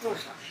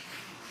 சந்தோஷம்.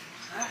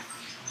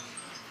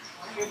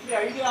 உனக்கு எப்படி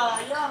ஐடியா?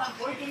 ஐயா, நான்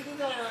போயிட்டு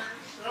இருக்குது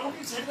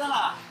ரவுண்டிங்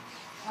சரிதானா?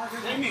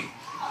 டைமிங்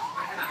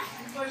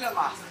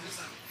இல்லைம்மா.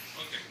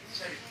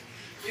 சரி,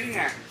 இருங்க.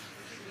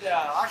 இந்த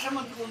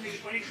ஆசிரமத்துக்கு ஒன்று இது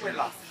பண்ணிட்டு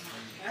போயிடலாம்.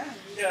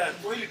 இந்த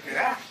கோயிலுக்கு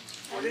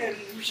ஒரே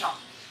 2 நிமிஷம்.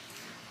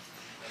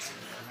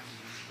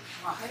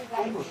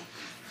 கொம்பு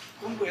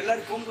கொம்பு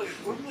எல்லாரும் கொம்பு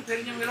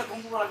தெரிஞ்சவங்க எல்லாம்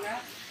கொம்பு வாங்க.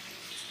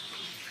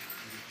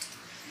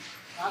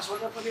 நான்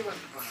சொல்றப்பதே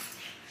வந்து போனேன்.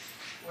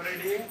 1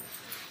 அடி,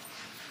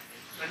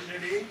 2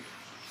 அடி,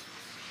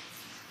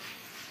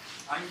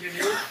 5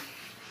 அடி.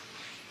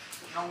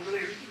 நான் உங்களை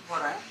இழுத்துட்டு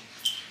போறேன்.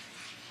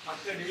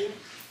 10 அடி,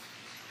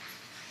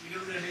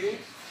 20 அடி,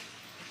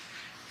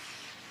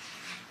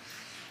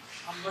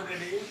 50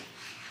 அடி,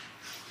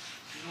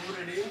 100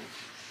 அடி,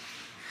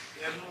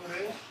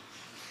 200,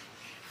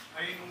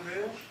 500,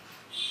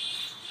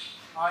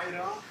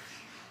 1000,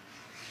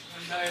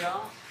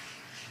 2000,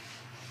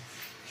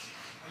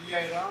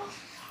 5000,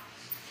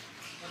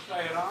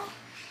 10,000,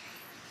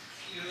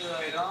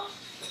 20,000,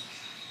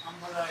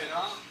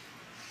 50,000,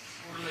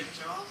 1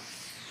 லட்சம்,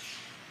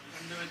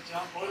 2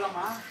 லட்சம்.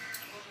 போதாமா?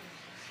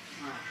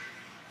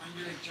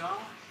 5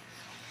 லட்சம்,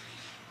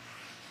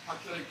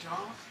 10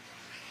 லட்சம்,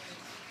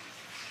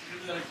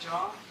 20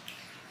 லட்சம்,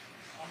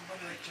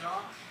 50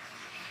 லட்சம்,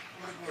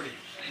 1 கோடி,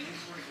 2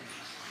 கோடி,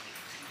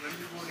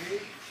 2 கோடி,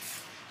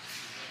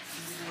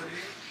 5 கோடி,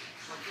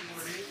 10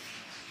 கோடி,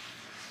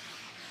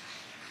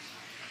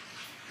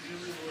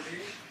 20 கோடி,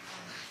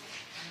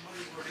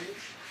 50 கோடி,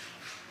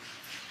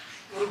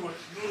 1 கோடி,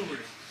 100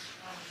 கோடி.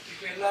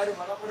 இப்போ எல்லாரும்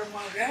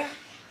வலப்புறமாக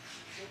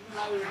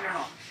நாள்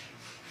விடணும்.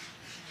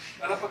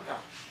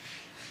 வலப்பக்கம்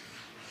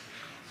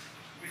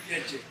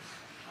விட்டியாச்சு.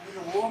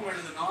 அதுக்கு ஓம்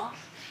எழுதணும்.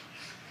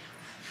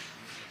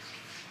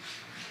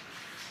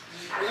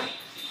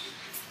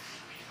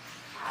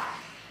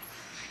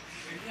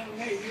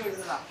 செஞ்சவங்க இதையும்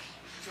எழுதலாம்,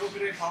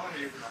 சோக்கரே பவர்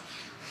எழுதலாம்.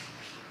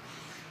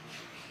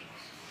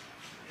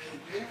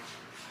 இதுக்கு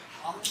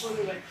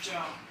 50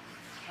 லட்சம்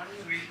டன்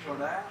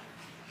வெயிட்டோட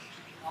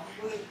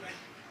 50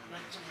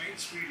 லட்சம்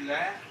மைல் ஸ்பீடில்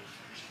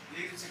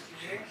ஜீவ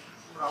சக்தியை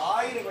ஒரு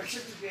 1000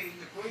 வருஷத்துக்கு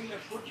இந்த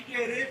கோயிலில் கொட்டிட்டே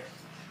இரு.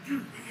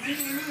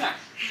 எழுதுங்க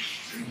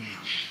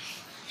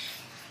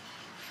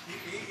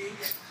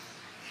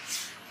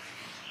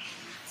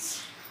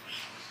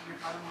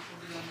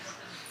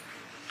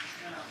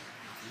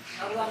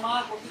வரலாமா?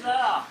 கொட்டுதா?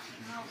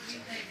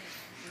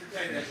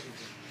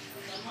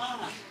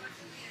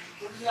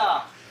 கொட்டுதா?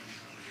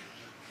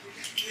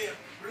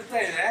 ಬಿಡ್ತಾ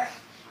ಇದೆ.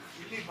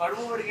 ಇಲ್ಲಿ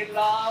ಬರುವವರಿಗೆಲ್ಲ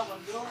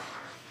ಒಂದು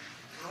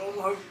ರೋಗ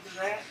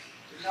ಹೋಗ್ಬಿಡ್ತದೆ,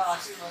 ಎಲ್ಲ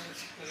ಆಶೀರ್ವಾದ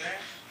ಸಿಗ್ತದೆ,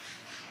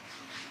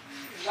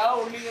 ಎಲ್ಲ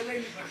ಒಳ್ಳೆಯದೆಲ್ಲ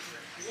ಇಲ್ಲಿ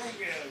ಬರ್ತದೆ. ಈಗ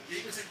ಹಿಂಗೆ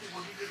ಜೀವಶಕ್ತಿ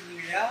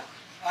ಕೊಟ್ಟಿದ್ದೀಯಾ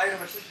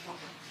 1000 ವರ್ಷಕ್ಕೆ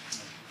ಕೊಟ್ಟು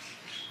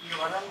ಈಗ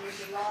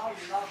ವರಗಳಿಗೆಲ್ಲ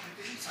ಎಲ್ಲ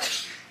ಪ್ರತಿದಿನ ಸಾಕು.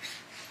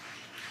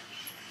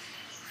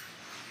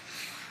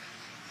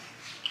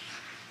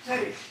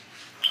 ಸರಿ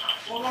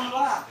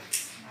ಹೋಗೋಣವಾ?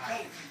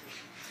 ಸರಿ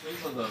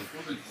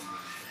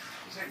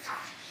ಸರಿ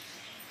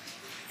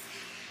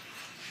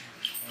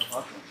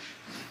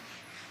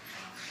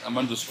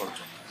ಅಮ್ಮನ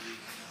చూసుకోవచ్చు.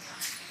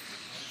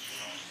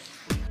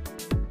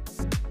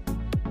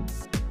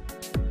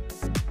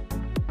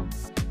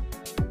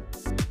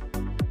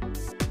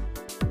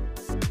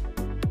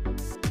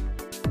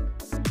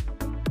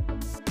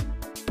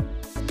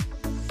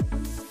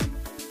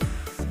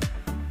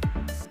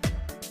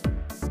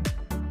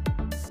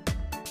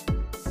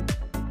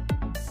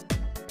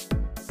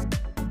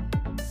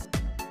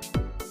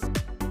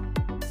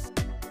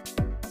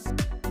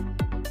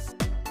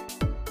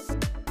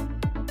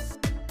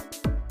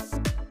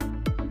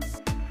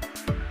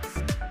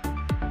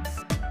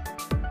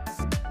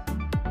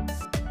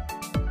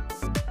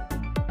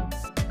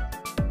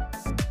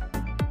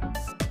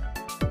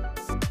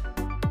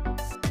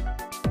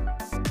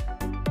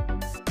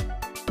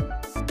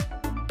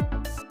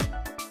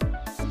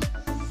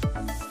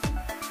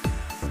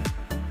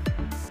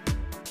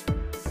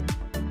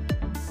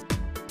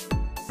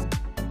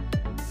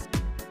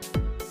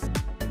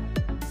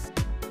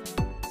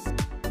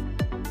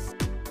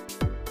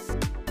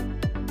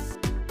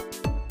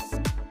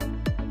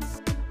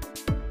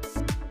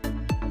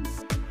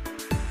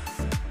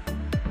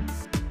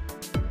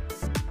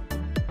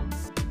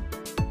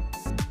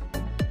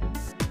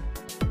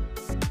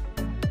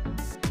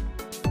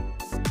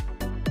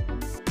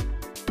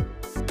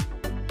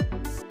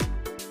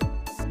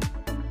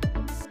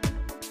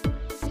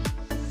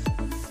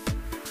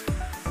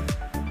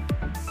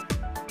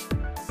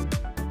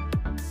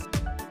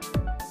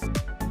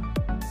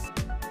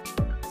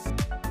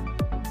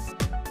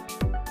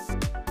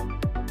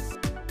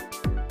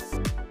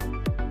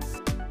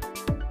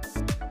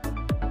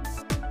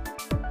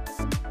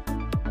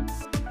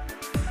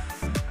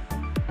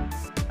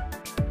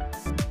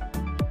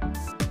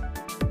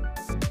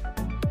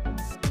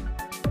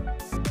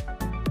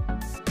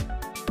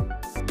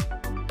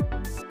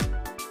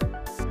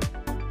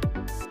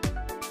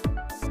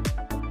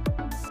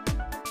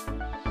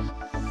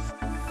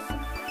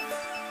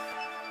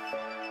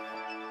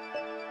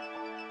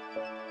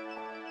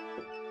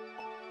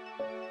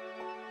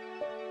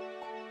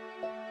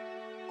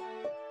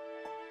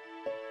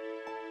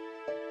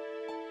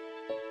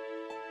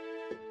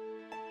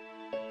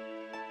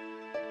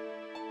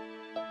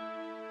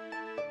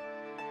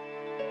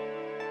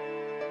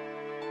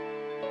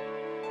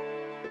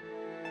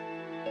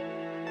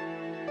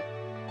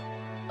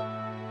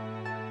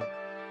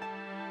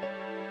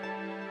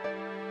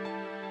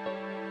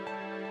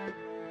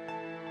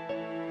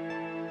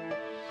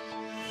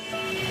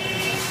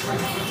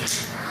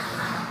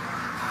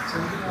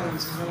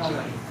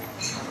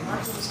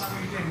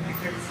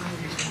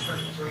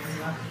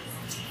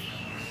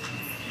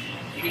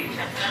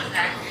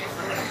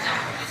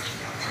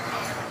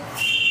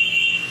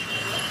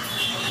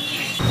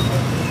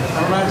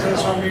 அருணாச்சல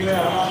சுவாமியில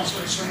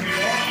அருணாச்சல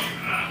சுவாமியில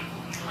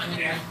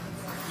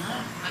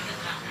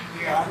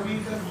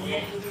ஆன்மீக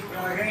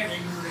முயற்சிக்காக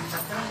எங்களுடைய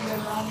சக்கரங்கள்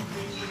எல்லாம்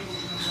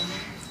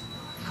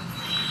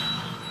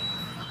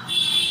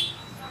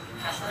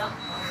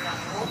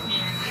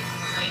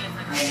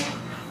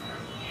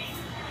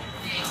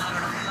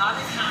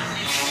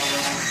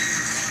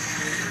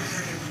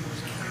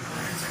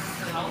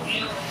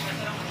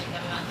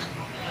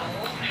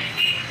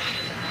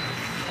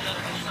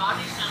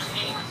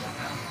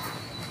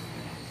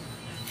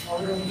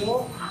ಅವರೊಂದು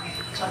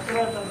ಚಕ್ರ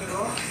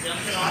ತಂದರು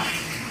ಯಂತ್ರ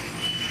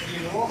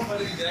ಇಲ್ಲಿ ಹೋಗಿ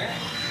ಬರಿದೆ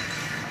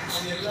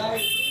ಅದೆಲ್ಲ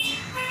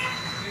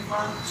ನಿಮ್ಮ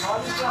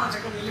ಸ್ವಾಧಿಷ್ಠಾನ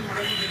ಚಕ್ರದಲ್ಲಿ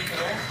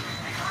ಮಡಗಿದ್ದಾರೆ.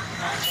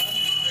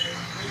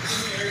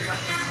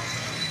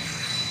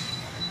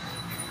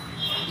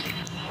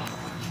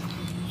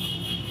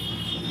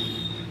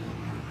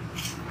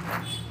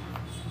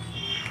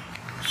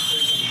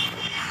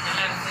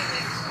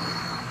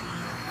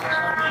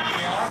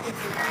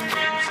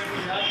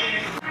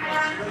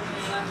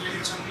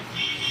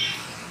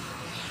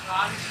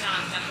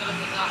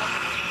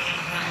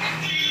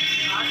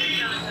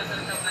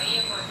 சக்கரத்தை கையை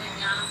கொடுத்து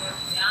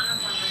தியானம்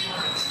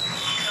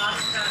பண்ணும்போது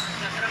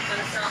ಚಕ್ರ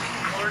ಕಲಿಸಾಗಿ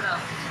ಗೋಲ್ಡ್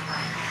ಆಗುತ್ತೆ.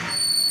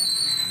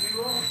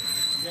 ನೀವು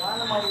ಧ್ಯಾನ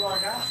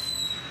ಮಾಡುವಾಗ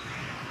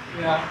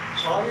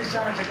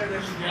ಸ್ವಾಧಿಷ್ಠಾನ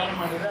ಚಕ್ರದಲ್ಲಿ ಧ್ಯಾನ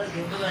ಮಾಡಿದರೆ ಅದು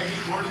ದೊಡ್ಡದಾಗಿ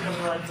ಗೋಲ್ಡ್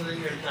ಕಲರ್ ಆಗ್ತದೆ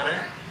ಅಂತ ಹೇಳ್ತಾರೆ.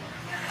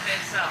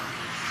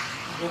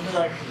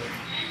 ದೊಡ್ಡದಾಗ್ತದೆ.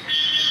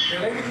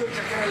 ಕೆಳಗಿದ್ದು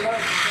ಚಕ್ರ ಎಲ್ಲ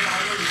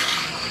ಆಗೋದಿಲ್ಲ.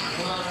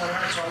 ಮೂಲಾಧಾರ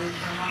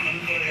ಸ್ವಾಧಿಷ್ಠಾನ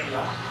ನಂತರಗೆಲ್ಲ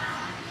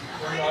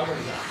ಒಂದು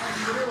ಆಗೋದಿಲ್ಲ.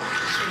 ಇದು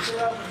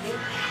ಸ್ಪೆಷಲ್ ಆಗಿ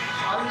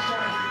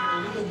ಸ್ವಾಧಿಷ್ಠಾನ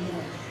ಚಕ್ರದಲ್ಲಿ ದೊಡ್ಡ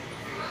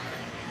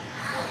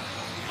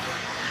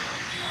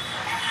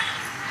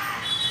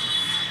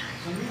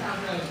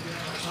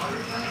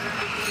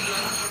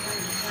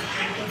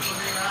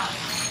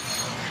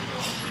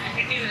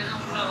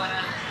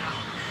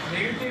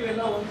ನೆಗೆಟಿವ್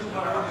ಎಲ್ಲ ಒಂದು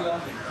ಬರೋದಿಲ್ಲ.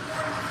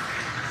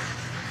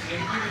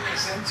 ನೆಗೆಟಿವ್ ಇನ್ ದ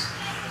ಸೆನ್ಸ್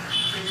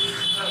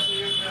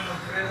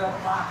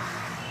ಪ್ರೇರಪ್ಪ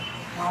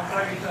ಮಾತ್ರ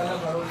ಗೀತ ಎಲ್ಲ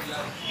ಬರೋದಿಲ್ಲ.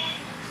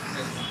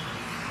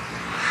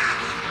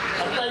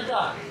 ಅರ್ಥ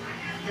ಆಯ್ತಾ?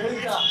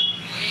 ಕೇಳಿತಾ?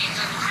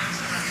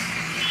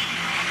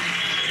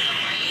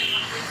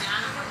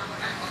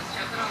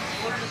 ಚಕ್ರ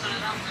ಗೋಲ್ಡ್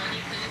ಕಲರ್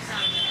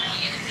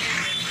ಏನಿದೆ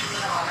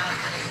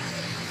வராது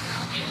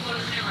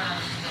எப்பொழுதுமே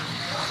வராது.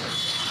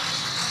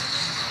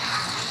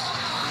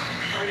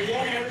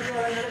 ಏನು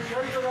ಹೇಳ್ತೀರಾ?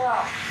 ಕೇಳ್ತದಾ?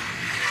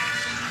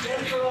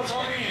 ಕೇಳ್ತದ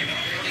ಸ್ವಾಮಿ?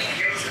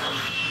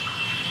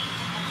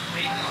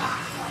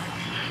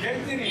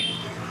 ಹೇಳ್ತೀನಿ,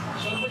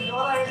 ಸ್ವಲ್ಪ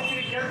ಜೋರ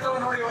ಹೇಳ್ತೀನಿ, ಕೇಳ್ತವ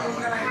ನೋಡಿ. ಒಂದು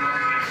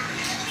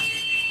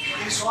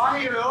ಈ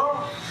ಸ್ವಾಮಿಗಳು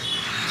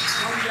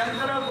ಒಂದು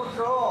ಯಂತ್ರ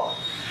ಕೊಟ್ಟರು,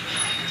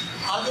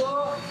 ಅದು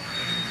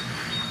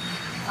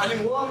ಅಲ್ಲಿ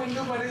ಓಂ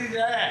ಎಂದು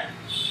ಬರೆದಿದೆ.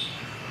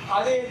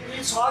 ಅದೇ ರೀತಿ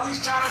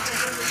ಸ್ವಾಧಿಷ್ಠಾನ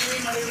ಚಕ್ರದಲ್ಲಿ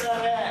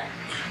ಮಾಡಿದ್ದಾರೆ.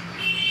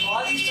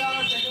 ಸ್ವಾಧಿಷ್ಠಾನ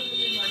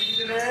ಚಕ್ರದಲ್ಲಿ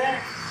ಮಡಗಿದರೆ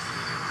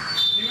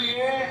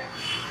ನಿಮಗೆ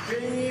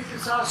ಬೇಯಿ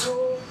ಪಿಸಾಸು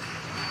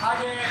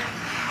ಹಾಗೆ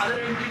ಅದರ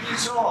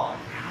ಎಂಟಿಟೀಸು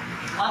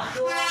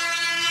ಮತ್ತು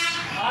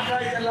ಆಟ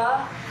ಇದೆಲ್ಲ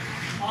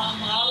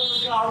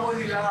ಮಾಡೋದಕ್ಕೆ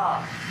ಆಗೋದಿಲ್ಲ.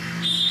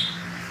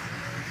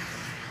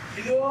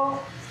 ಇದು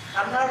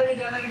ಕರ್ನಾಟಕ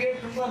ಜನರಿಗೆ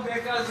ತುಂಬ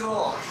ಬೇಕಾದ್ರು.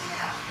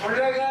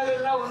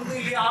 ಒಳ್ಳೆಗಾಲೆಲ್ಲ ಒಂದು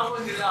ಇಲ್ಲಿ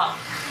ಆಗೋದಿಲ್ಲ,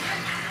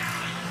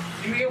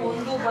 ನಿಮಗೆ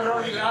ಒಂದು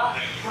ಬರೋದಿಲ್ಲ,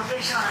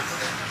 ಪ್ರೊಟೆಕ್ಷನ್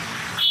ಆಗ್ತದೆ.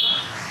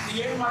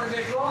 ಏನು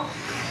ಮಾಡಬೇಕು?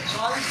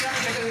 ಸ್ವಾಧಿಷ್ಠಾನ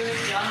ಚಕ್ರದಲ್ಲಿ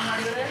ಧ್ಯಾನ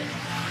ಮಾಡಿದರೆ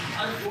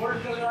ಅದು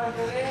ಗೋಲ್ಡ್ ಕಲರ್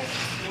ಆಗ್ತದೆ,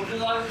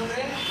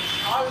 ದೊಡ್ಡದಾಗುತ್ತದೆ.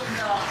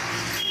 ಆದ್ದರಿಂದ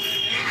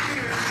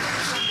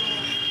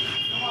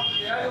ನಮ್ಮ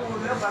ದೇಹವೂ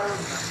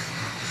ಬರೋದಿಲ್ಲ.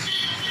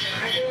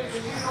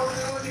 ಎಲ್ಲಿ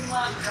ನೋಡಿದ್ರು ನಿಮ್ಮ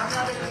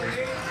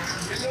ಕರ್ನಾಟಕದಲ್ಲಿ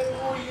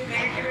ಎಲ್ಲರಿಗೂ ಈ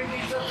ನೆಗೆಟಿವಿಟಿ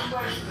ತುಂಬ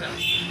ಇರ್ತದೆ.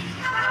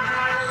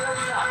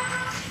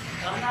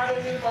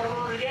 ಕರ್ನಾಟಕದಲ್ಲಿ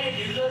ಬರುವವರಿಗೆ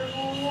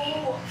ಎಲ್ಲರಿಗೂ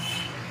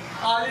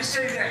ಆ ಲಿಸ್ಟ್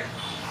ಇದೆ,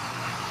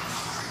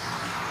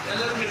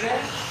 ಎಲ್ಲರಿಗಿದೆ.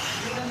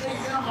 ಇದರಿಂದ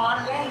ಇದನ್ನು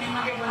ಮಾಡದೆ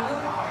ನಿಮಗೆ ಬಂದು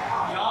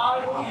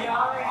ಯಾರು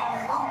ಯಾವ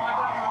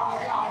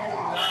ಮಾಡೋದಕ್ಕೆ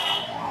ಆಗೋದಿಲ್ಲ.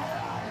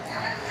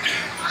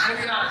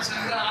 ಸರಿಯಾ?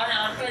 ಸರಿ,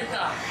 ಅರ್ಥ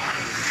ಆಯ್ತಾ?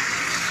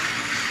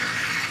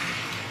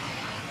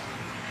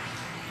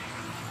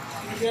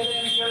 ಬೇರೆ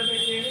ಏನು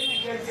ಕೇಳಬೇಕು ಹೇಳಿ,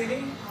 ಕೇಳ್ತೀನಿ.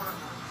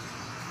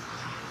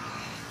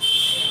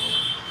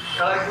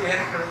 ಕೆಳಗೆ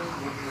ಏನು ಕೇಳಬೇಕು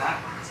ಗೊತ್ತಿಲ್ಲ,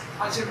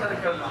 ಆಶೀರ್ವಾದ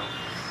ಕೇಳಲ್ಲ.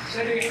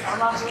 சரி,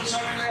 அருணாச்சல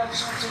சுவாமி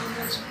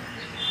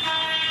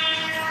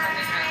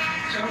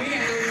சுவாமி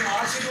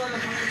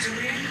ஆசீர்வாதம் பண்ண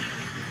சொல்லி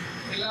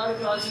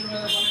எல்லாருக்கும்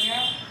ஆசீர்வாதம் பண்ணுங்க.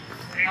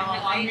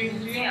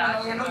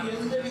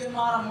 எந்த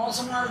விதமான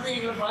மோசமானதும்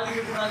எங்களை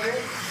பாதிக்கக்கூடாது.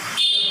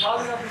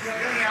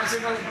 பாதுகாப்புக்காக நீ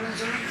ஆசீர்வாதம் பண்ண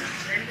சொல்லி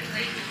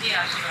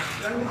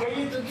ரெண்டு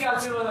கையை தூக்கி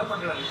ஆசீர்வாதம்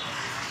பண்றாரு.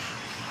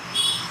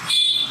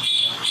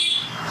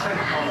 சரி,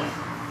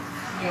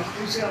 நீங்க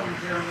பூஜை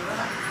ஆரம்பிக்கிறவங்க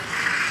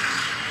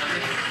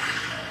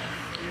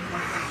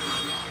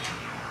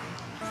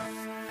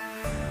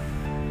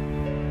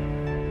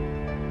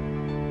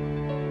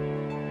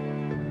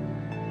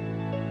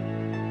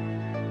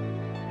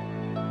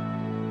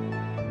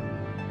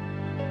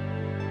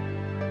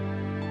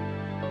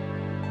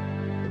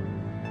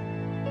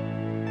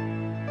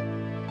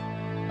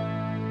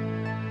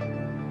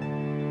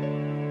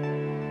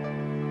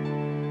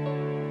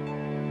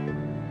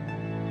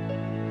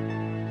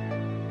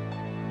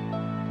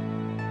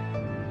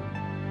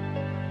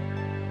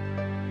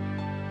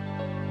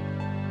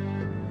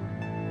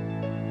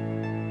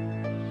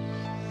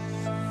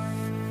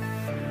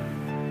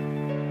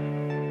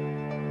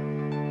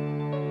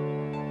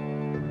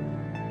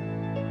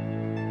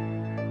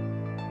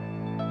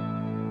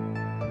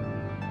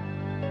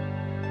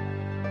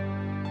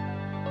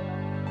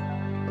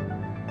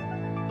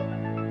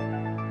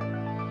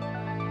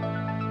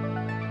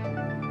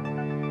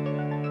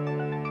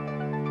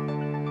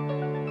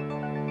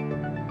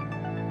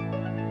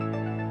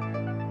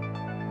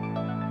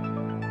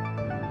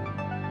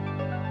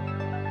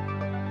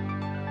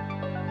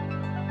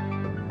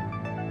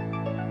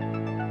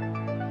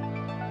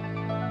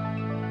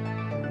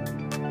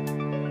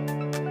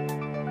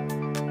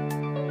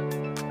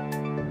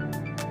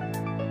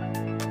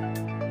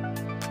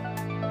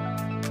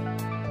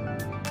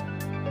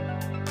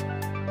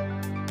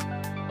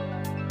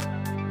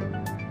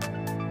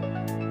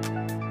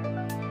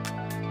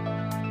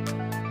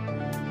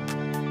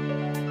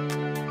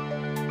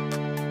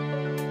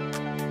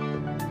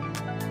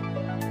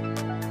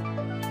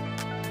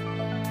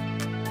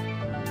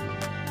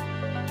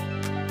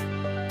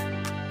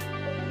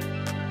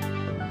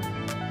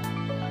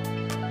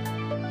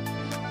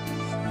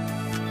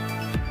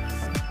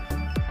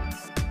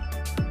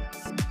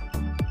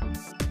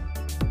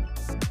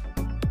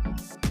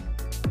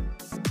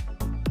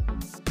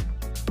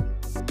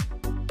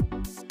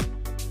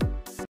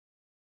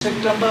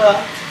செப்டம்பர்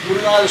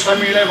குருநாத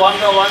சுவாமிகளை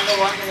வாங்க வாங்க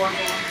வாங்க வாங்க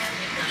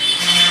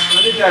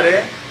வந்துட்டாரு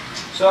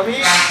சுவாமி.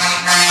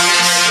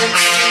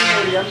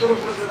 ஒரு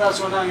யந்திரம் கொடுத்ததா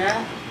சொன்னாங்க,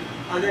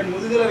 அதை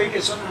முதுகில் வைக்க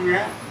சொன்னாங்க.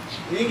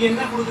 நீங்கள்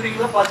என்ன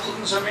கொடுக்குறீங்களோ பார்த்து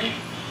கொடுங்க சுவாமி.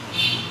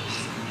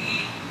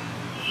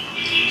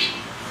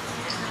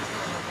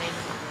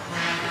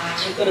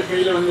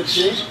 கையில்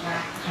வந்துடுச்சு.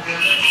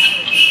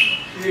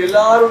 இது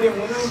எல்லாருடைய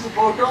முதுகுக்கு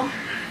போட்டும்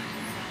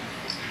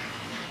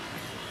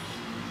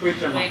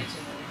போயிட்டோம்.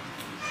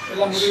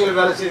 எல்லாம் முதுகில்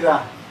வேலை செய்தா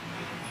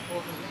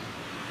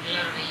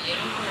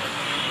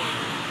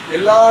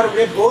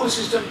எல்லாருடைய போன்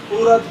சிஸ்டம்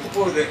பூராத்துக்கு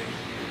போகுது.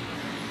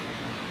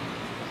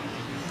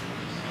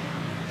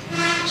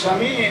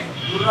 சுவாமி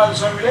குருநாத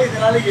சுவாமியில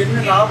இதனால என்ன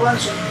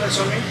லாபம்னு சொன்னல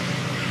சுவாமி?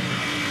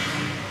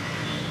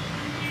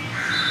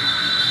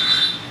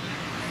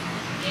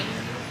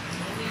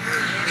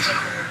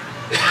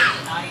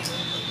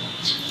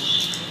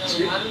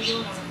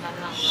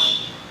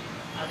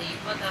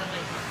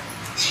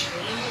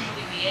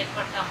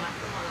 ஏற்பட்டால்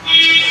மட்டும் அதை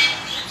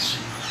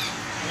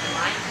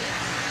வாங்கி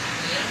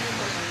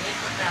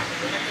ஏற்பட்ட அந்த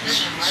இடத்துல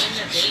இந்த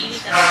மருந்தை டெய்லி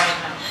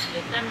தராங்க.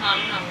 எத்தனை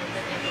நாளும் நான் வந்து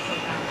கேட்க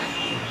சொல்கிறாங்க,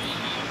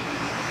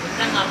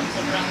 எத்தனை நாளும்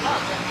சொல்கிறாங்களோ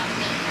அந்த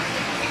மருந்து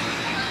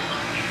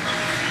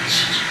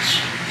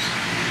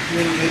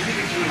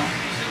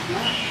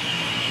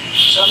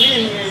சுவாமி.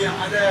 நீங்கள்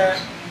அதை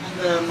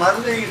அந்த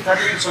மருந்தை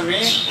தருவீங்க சுவாமி.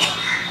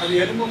 அது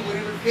எலும்பு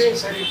முறிவுக்கு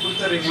சரி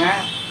கொடுத்துறீங்க.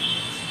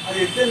 அது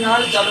எத்தனை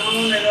நாள்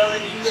தடவணும்னு ஏதாவது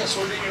நீங்கள்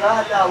சொல்கிறீங்களா?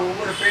 இல்லை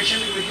ஒவ்வொரு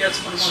பேஷண்ட்டுக்கு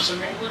வித்தியாசம் பண்ணுமா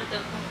சுவாமி?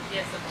 ஒவ்வொருத்தருக்கும்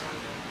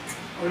வித்தியாசப்படுறாங்க.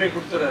 அவரே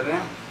கொடுத்துறாரு.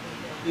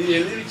 இது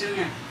எழுதி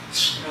வச்சுருங்க.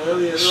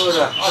 அதாவது ஏதோ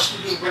ஒரு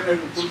ஹாஸ்பிட்டலுக்கு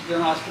போய்ட்டு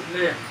கொடுத்தேன்,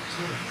 ஹாஸ்பிட்டலே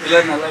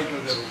எல்லோரும் நல்லா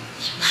வந்துடுவோம்.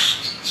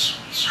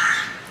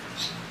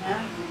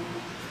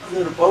 அது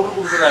ஒரு பவுடர்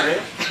கொடுக்குறாரு.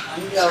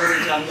 அங்கே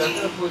அவருக்கு அந்த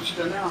இடத்துல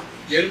போச்சுட்டோன்னா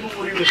எலும்பு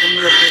முறிவு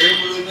சொன்னது பெரிய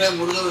முருங்க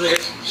முருகது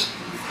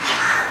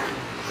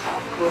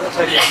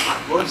சரியா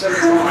ஒரு சில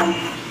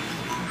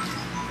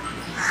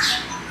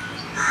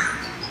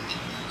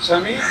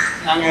சுவாமி.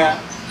 நாங்கள்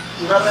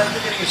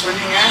உதாரணத்துக்கு நீங்கள்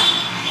சொன்னீங்க,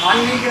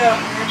 ஆன்மீக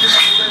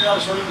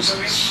முன்னேற்றம் சொல்லுங்க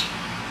சுவாமி.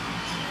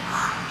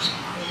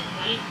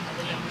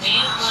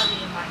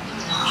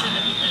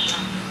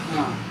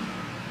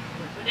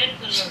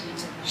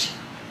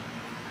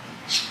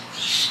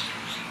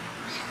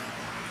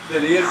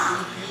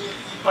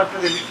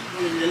 ಪಟ್ಟದ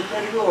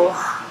ಎಲ್ಲರಿಗೂ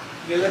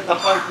ಇದೆಲ್ಲ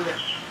ತಪ್ಪಾಗ್ತದೆ,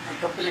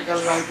 ತಪ್ಪಿನ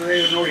ಕಾಲದಾಗ್ತದೆ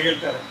ನೋಡಿ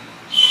ಹೇಳ್ತಾರೆ.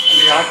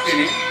 ಅಲ್ಲಿಗೆ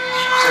ಹಾಕ್ತೀನಿ.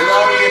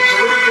 ಎಲ್ಲರಿಗೆ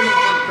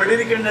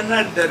ಪೆಡಿರಿಕಣ್ಣನ್ನು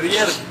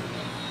ರಿಯರ್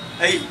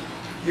ಐ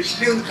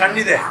ಇಲ್ಲಿ ಒಂದು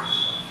ಕಣ್ಣಿದೆ,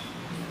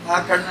 ಆ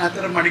ಕಣ್ಣು ಆ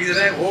ಥರ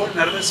ಮಡಗಿದರೆ ಹೋಲ್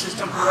ನರ್ವಸ್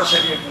ಸಿಸ್ಟಮ್ ಪೂರ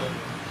ಸರಿಯಾಗ್ತದೆ.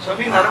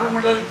 ಸ್ವಾಮಿ ನರವು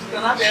ಮಂಡಲ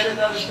ಇರ್ತದನ ಬೇರೆ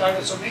ಏದಾದ್ರು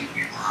ಸ್ವಾಮಿ?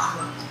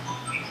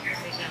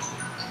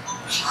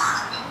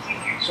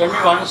 ಸ್ವಾಮಿ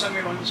வாங்க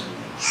ಸ್ವಾಮಿ வாங்க ಸ್ವಾಮಿ.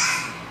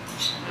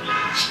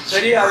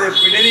 சரி, அது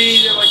பிடரி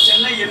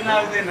வச்சேன்னா என்ன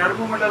ஆகுது?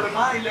 நரம்பு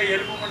மண்டலமா இல்லை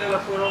எலும்பு மண்டல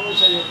பூராவும்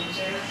சரி?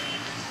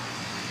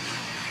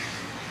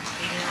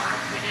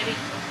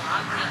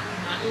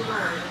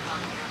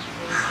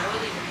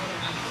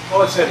 ஓ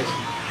சரி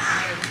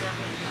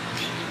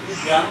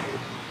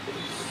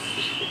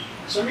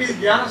ಸ್ವಾಮಿ. ಇದು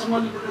ಧ್ಯಾನ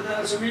ಸಂಬಂಧಪಟ್ಟದ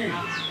ಸ್ವಾಮಿ.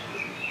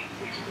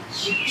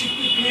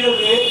 உச்சிக்கு கீழே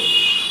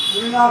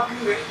உள்நாக்கு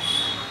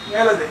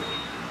மேலது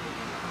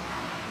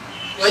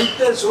வைத்த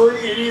சோழி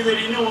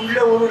எரியுதடின்னு உள்ள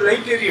ஒரு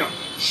லைட் எரியும்.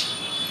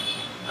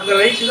 அந்த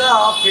லைட்டு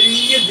தான்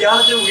பெரிய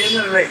தியானத்தில் உயர்ந்த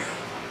நிலை.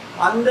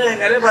 அந்த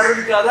நிலை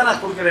வர்றதுக்காக தான்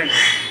நான் கொடுக்குறேங்க.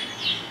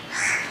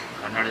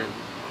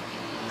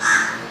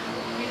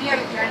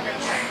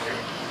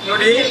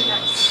 ನೋಡಿ,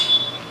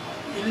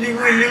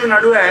 ಇಲ್ಲಿಗೂ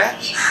ನಡುವೆ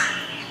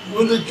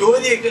ಒಂದು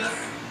ಜ್ಯೋತಿ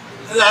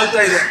ಅದು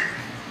ಆಗ್ತಾ ಇದೆ.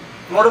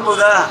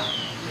 ನೋಡಬಹುದಾ?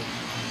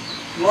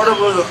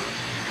 ನೋಡಬಹುದು.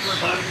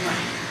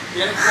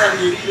 எனக்கு அது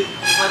எரியுது,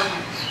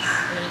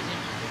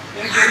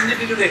 எனக்கு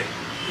தெரிஞ்சிட்டு இருக்குது.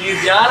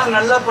 நீங்கள் தியானம்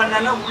நல்லா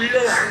பண்ணனா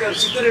உள்ளே அங்கே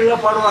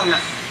சித்தர்கள்லாம் பாடுவாங்க.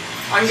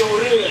 அங்கே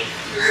ஒரு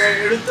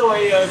எடுத்த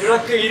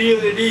விளக்கு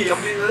எரியுதடி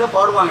அப்படின்றத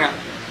பாடுவாங்க.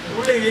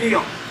 உள்ளே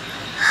எரியும்.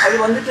 அது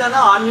வந்துட்டானா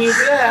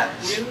ஆன்மீகத்தில்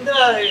எந்த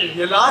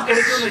எல்லாம்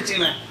கிடைக்கும்னு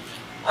வச்சுங்களேன்.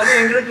 அது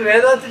எங்களுக்கு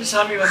வேதாத்திரி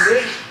சாமி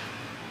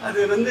அது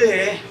என்ன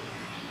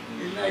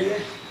இது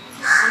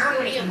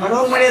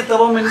மனோமணிய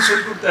தவம் என்று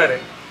சொல்லி கொடுத்தாரு.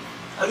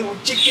 அது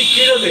உச்சிக்கு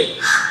கீழது,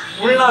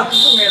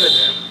 உள்நாக்குக்கு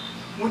மேலது.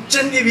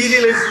 முச்சந்தி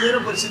வீதியில்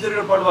இருக்குதுன்னு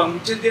சித்தர்கள் பாடுவாங்க.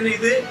 முச்சந்தின்னு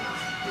இது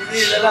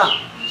இதெல்லாம்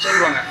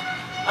சொல்லுவாங்க.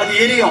 அது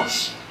எரியும்.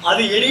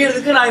 அது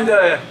எரியறதுக்கு நான் இந்த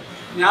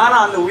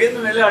ஞானம் அந்த உயர்ந்த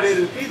நிலை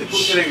அடையிறதுக்கு இது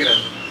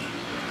கொடுக்குறேங்கிறாரு.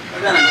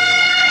 அதான்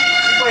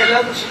இப்போ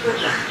எல்லாருக்கும் சுத்தம்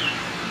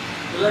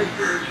எல்லாம்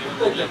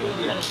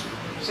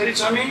சரி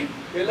சுவாமி.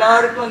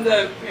 எல்லாருக்கும் அந்த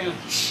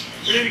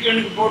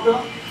பிடிக்கண்ணுக்கு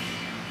போட்டோம்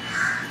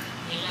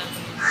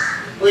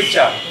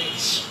போயிடுச்சா?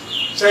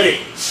 சரி.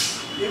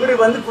 இவர்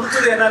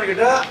கொடுத்தது என்னன்னு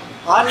கேட்டால்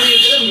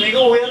ஆன்மீகத்தில் மிக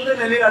உயர்ந்த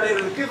நிலை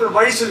அடைகிறதுக்கு இவர்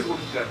வழி சொல்லி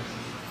கொடுத்துட்டாரு.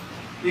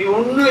 நீங்கள்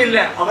ஒன்றும்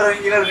இல்லை, அவரை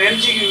இங்கே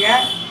நினச்சிக்கோங்க,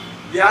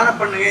 தியானம்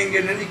பண்ணுங்க,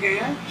 இங்கே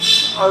நினைக்கோங்க.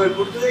 அவர்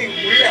கொடுத்தது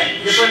உள்ள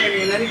இப்போ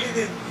நீங்கள்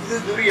நினைக்கிறது இது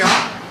துரியம்,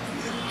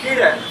 இது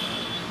கீழே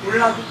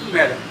உள்நாட்டுக்கு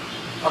மேலே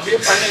அப்படியே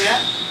பண்ணுங்க.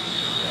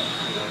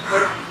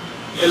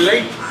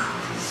 ಲೈಟ್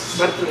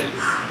ಬರ್ತದೆ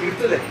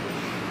ಇರ್ತದೆ.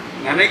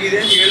 ನನಗಿದೆ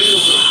ಅಂತ ಹೇಳಿದ್ರು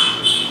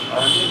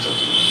ಅದನ್ನೇ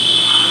ಸ್ವಲ್ಪ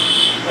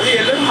ಅದು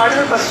ಎಲ್ಲರೂ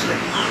ಮಾಡಿದ್ರೆ ಬರ್ತದೆ.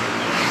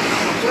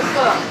 ಸ್ವಲ್ಪ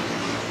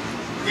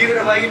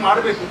ತೀವ್ರವಾಗಿ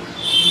ಮಾಡಬೇಕು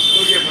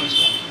ಪೂಜೆ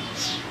ಪುನಸ್ಕಾರ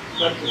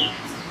ಬರ್ತದೆ.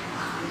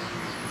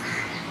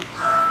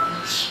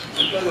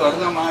 ಅದು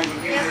ಅರ್ಧ ಮಾಡಿ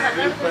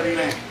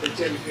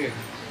ಹೆಚ್ಚಲಿಕ್ಕೆ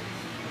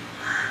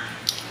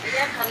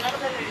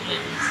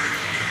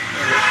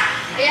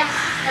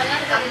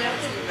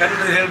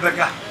ಕನ್ನಡ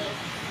ಹೇಳ್ಬೇಕಾ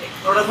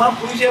ನೋಡಮ್ಮ.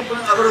 ಪೂಜೆ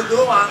ಅವರದ್ದು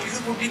ಇದು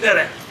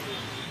ಕೊಟ್ಟಿದ್ದಾರೆ,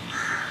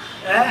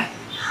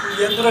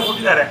 ಯಂತ್ರ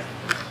ಕೊಟ್ಟಿದ್ದಾರೆ.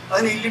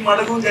 ಅದನ್ನು ಇಲ್ಲಿ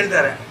ಮಡಗು ಅಂತ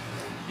ಹೇಳ್ತಾರೆ.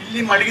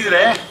 ಇಲ್ಲಿ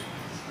ಮಡಗಿದ್ರೆ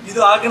ಇದು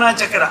ಆಗ್ನೇಯ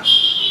ಚಕ್ರ,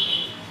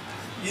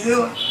 ಇದು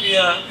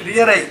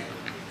ರಿಯರ್ ಐ.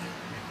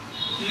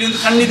 ಇಲ್ಲಿ ಒಂದು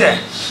ಕಣ್ಣಿದೆ.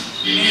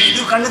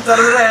 ಇದು ಕಣ್ಣು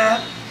ತೆರೆದ್ರೆ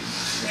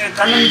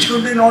ಕಣ್ಣು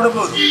ಮುಚ್ಕೊಂಡು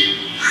ನೋಡಬಹುದು.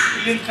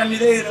 ಇಲ್ಲಿಂದ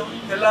ಕಣ್ಣಿದೆ,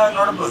 ಎಲ್ಲ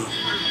ನೋಡಬಹುದು.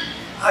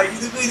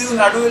 ಇದಕ್ಕೂ ಇದು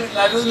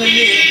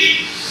ನಡುವಿನಲ್ಲಿ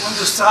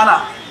ಒಂದು ಸ್ಥಾನ,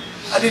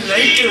 ಅಲ್ಲಿ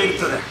ಲೈಟ್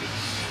ಇರ್ತದೆ.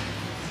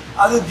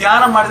 ಅದು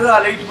ಧ್ಯಾನ ಮಾಡಿದ್ರೆ ಆ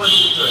ಲೈಟ್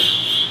ಬಂದುಬಿಡ್ತದೆ.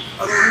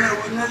 ಅದು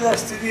ಉನ್ನತ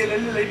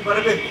ಸ್ಥಿತಿಯಲ್ಲಿ ಲೈಟ್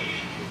ಬರಬೇಕು,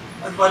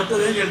 ಅದು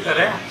ಬರ್ತದೆ ಅಂತ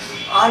ಹೇಳ್ತಾರೆ.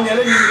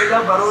 ಆಮೇಲೆ ನಿಮಗೆಲ್ಲ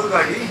ಬರೋದು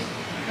ಗಾಡಿ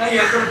ನಾನು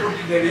ಯಂತ್ರ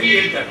ಕೊಟ್ಟಿದ್ದೇನೆ ಅಂತ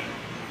ಹೇಳ್ತಾರೆ.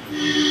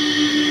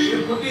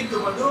 ಇದು ಕೊಟ್ಟಿದ್ದು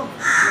ಬಂದು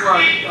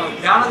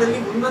ಧ್ಯಾನದಲ್ಲಿ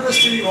ಉನ್ನತ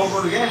ಸ್ಥಿತಿಗೆ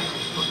ಹೋಗೋರಿಗೆ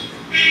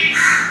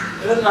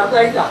ಎಲ್ಲರಿಗೂ ಅರ್ಥ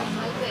ಆಯ್ತಾ?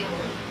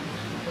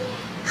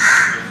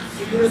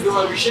 ಇದರದ್ದು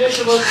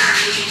ವಿಶೇಷವಾಗಿ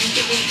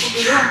ಮುಂಚೆ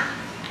ಕೊಟ್ಬಿಟ್ಟಿದ್ದು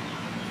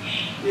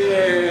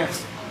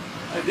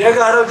ದೇಹ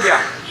ಆರೋಗ್ಯ,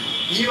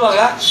 ಇವಾಗ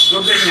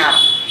ದೊಡ್ಡ ಜ್ಞಾನ.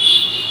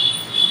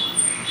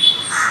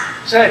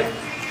 ಸರಿ,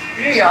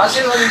 ಈಗ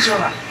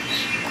ಆಶೀರ್ವಾದಿಸೋಣ.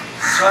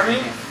 ಸ್ವಾಮಿ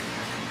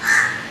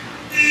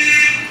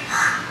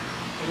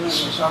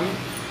ಸ್ವಾಮಿ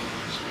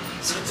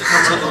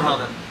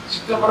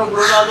ಚಿಕ್ಕಪ್ಪರ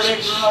ಗುರುನಾದರೆ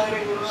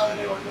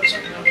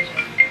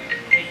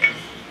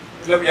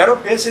இல்லை யாரோ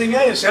பேசுறீங்க,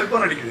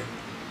 செல்போன் அடிக்குது.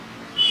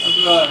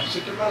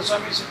 சிற்றப்பர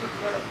சுவாமி,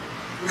 சிற்றப்பர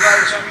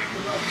குருநாத சுவாமி,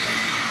 குருநாத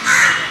சுவாமி.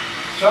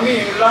 சுவாமி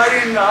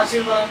எல்லாரையும் இந்த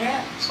ஆசீர்வாதங்க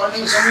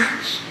பண்ணுங்க சுவாமி.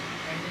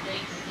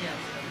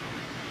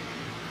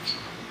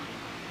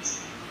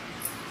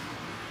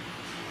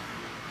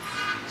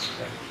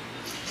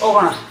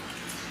 போகணும்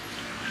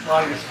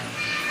வாழ்க.